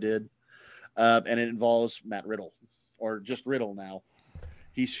pretty sure I did. And it involves Matt Riddle, or just Riddle now.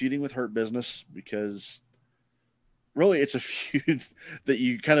 He's feuding with Hurt Business because really it's a feud that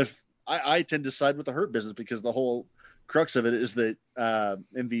you kind of, I tend to side with the Hurt Business, because the whole crux of it is that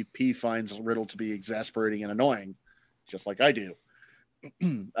MVP finds Riddle to be exasperating and annoying, just like I do.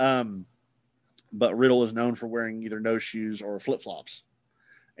 But Riddle is known for wearing either no shoes or flip-flops.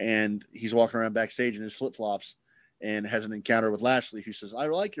 And he's walking around backstage in his flip-flops and has an encounter with Lashley, who says, I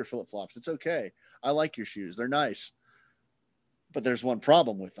like your flip-flops. It's okay. I like your shoes. They're nice. But there's one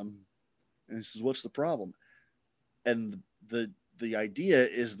problem with them. And he says, what's the problem? And the idea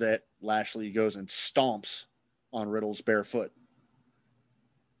is that Lashley goes and stomps on Riddle's bare foot.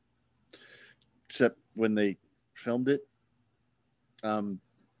 Except when they filmed it,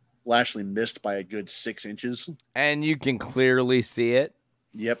 Lashley missed by a good 6 inches. And you can clearly see it.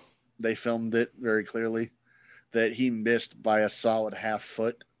 Yep. They filmed it very clearly that he missed by a solid half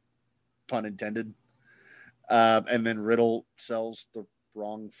foot, pun intended. And then Riddle sells the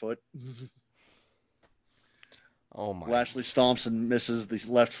wrong foot. Oh my! Lashley stomps and misses the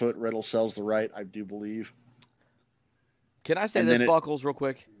left foot. Riddle sells the right, I do believe. Can I say this, Buckles, real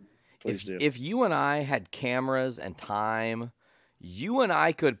quick? Please do. If you and I had cameras and time, you and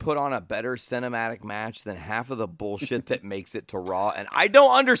I could put on a better cinematic match than half of the bullshit that makes it to Raw, and I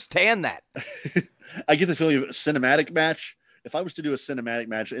don't understand that. I get the feeling of a cinematic match. If I was to do a cinematic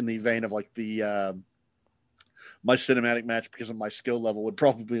match in the vein of like the my cinematic match, because of my skill level, would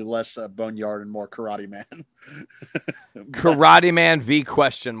probably be less Boneyard and more Karate Man. Karate Man v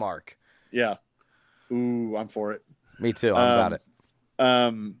question mark. Yeah. Ooh, I'm for it. Me too. I'm about it.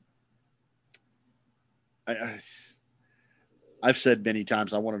 I've said many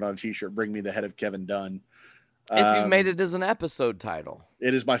times I want it on a t-shirt. Bring me the head of Kevin Dunn. If you made it as an episode title.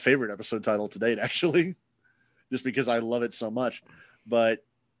 It is my favorite episode title to date, actually, just because I love it so much. But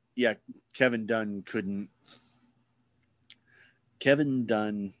yeah, Kevin Dunn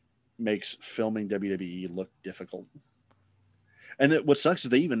makes filming WWE look difficult. And what sucks is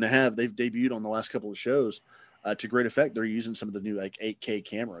they've debuted on the last couple of shows to great effect. They're using some of the new like 8K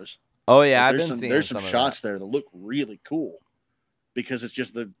cameras. Oh yeah, I've been seeing there's some shots there that look really cool, because it's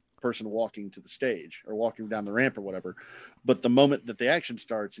just the person walking to the stage or walking down the ramp or whatever. But the moment that the action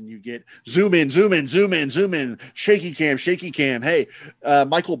starts and you get zoom in, shaky cam. Hey,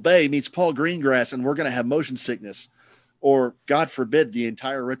 Michael Bay meets Paul Greengrass and we're going to have motion sickness. Or God forbid, the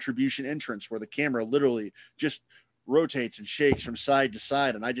entire Retribution entrance where the camera literally just rotates and shakes from side to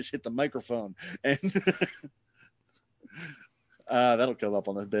side. And I just hit the microphone and that'll come up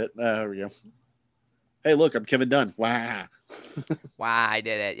on the bit. There we go. Hey, look, I'm Kevin Dunn. Wow. Wow, I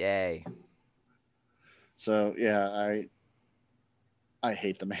did it. Yay. So, yeah, I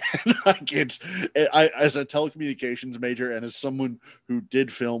hate the man. I can't. As a telecommunications major and as someone who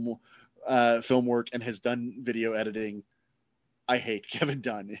did film work and has done video editing, I hate Kevin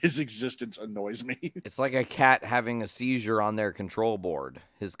Dunn. His existence annoys me. It's like a cat having a seizure on their control board.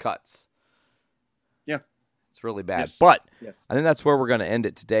 His cuts. Yeah. It's really bad. Yes. But yes. I think that's where we're going to end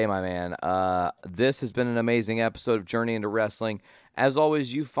it today, my man. This has been an amazing episode of Journey into Wrestling. As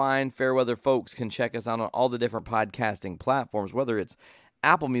always, you fine, fair-weather folks can check us out on all the different podcasting platforms, whether it's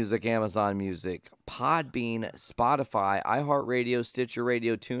Apple Music, Amazon Music, Podbean, Spotify, iHeartRadio, Stitcher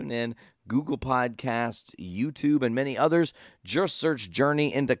Radio, TuneIn, Google Podcasts, YouTube, and many others. Just search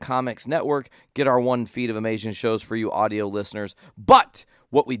Journey into Comics Network. Get our one feed of amazing shows for you audio listeners. But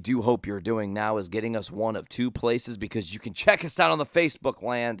what we do hope you're doing now is getting us one of two places, because you can check us out on the Facebook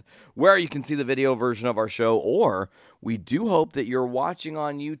land where you can see the video version of our show, or we do hope that you're watching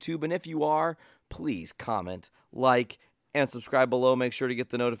on YouTube. And if you are, please comment, like, and subscribe below. Make sure to get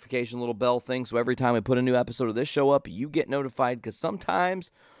the notification little bell thing so every time we put a new episode of this show up, you get notified, because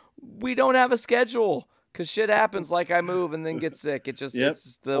sometimes we don't have a schedule. Because shit happens, like I move and then get sick. It just, this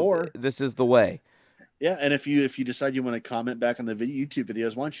is the way. Yeah, and if you decide you want to comment back on the YouTube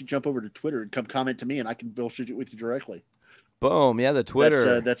videos, why don't you jump over to Twitter and come comment to me, and I can bullshit it with you directly. Boom. Yeah, the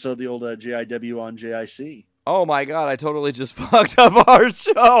Twitter. That's the old JIW on JIC. Oh my God, I totally just fucked up our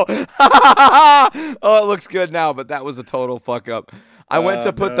show. Oh, it looks good now, but that was a total fuck up. I went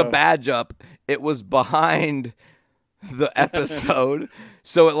to put the badge up. It was behind the episode,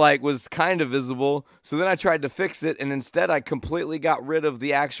 so it like was kind of visible. So then I tried to fix it, and instead I completely got rid of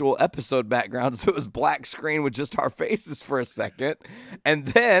the actual episode background, so it was black screen with just our faces for a second. And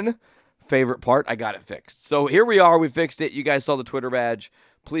then, favorite part, I got it fixed. So here we are. We fixed it. You guys saw the Twitter badge.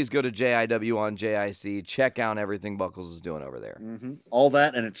 Please go to JIW on JIC. Check out everything Buckles is doing over there. Mm-hmm. All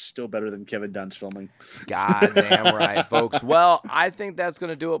that, and it's still better than Kevin Dunn's filming. God damn right, folks. Well, I think that's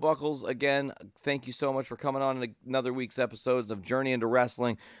going to do it, Buckles. Again, thank you so much for coming on another week's episodes of Journey into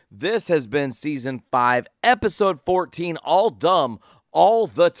Wrestling. This has been Season 5, Episode 14, All Dumb, All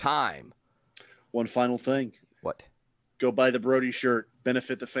the Time. One final thing. What? Go buy the Brody shirt.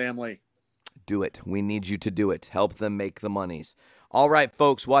 Benefit the family. Do it. We need you to do it. Help them make the monies. All right,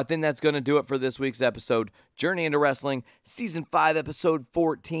 folks. Well, I think that's going to do it for this week's episode. Journey into Wrestling, Season 5, Episode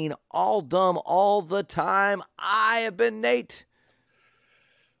 14. All dumb, all the time. I have been Nate.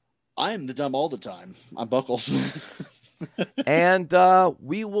 I am the dumb all the time. I'm Buckles. And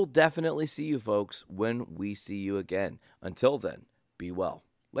we will definitely see you, folks, when we see you again. Until then, be well.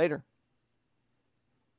 Later.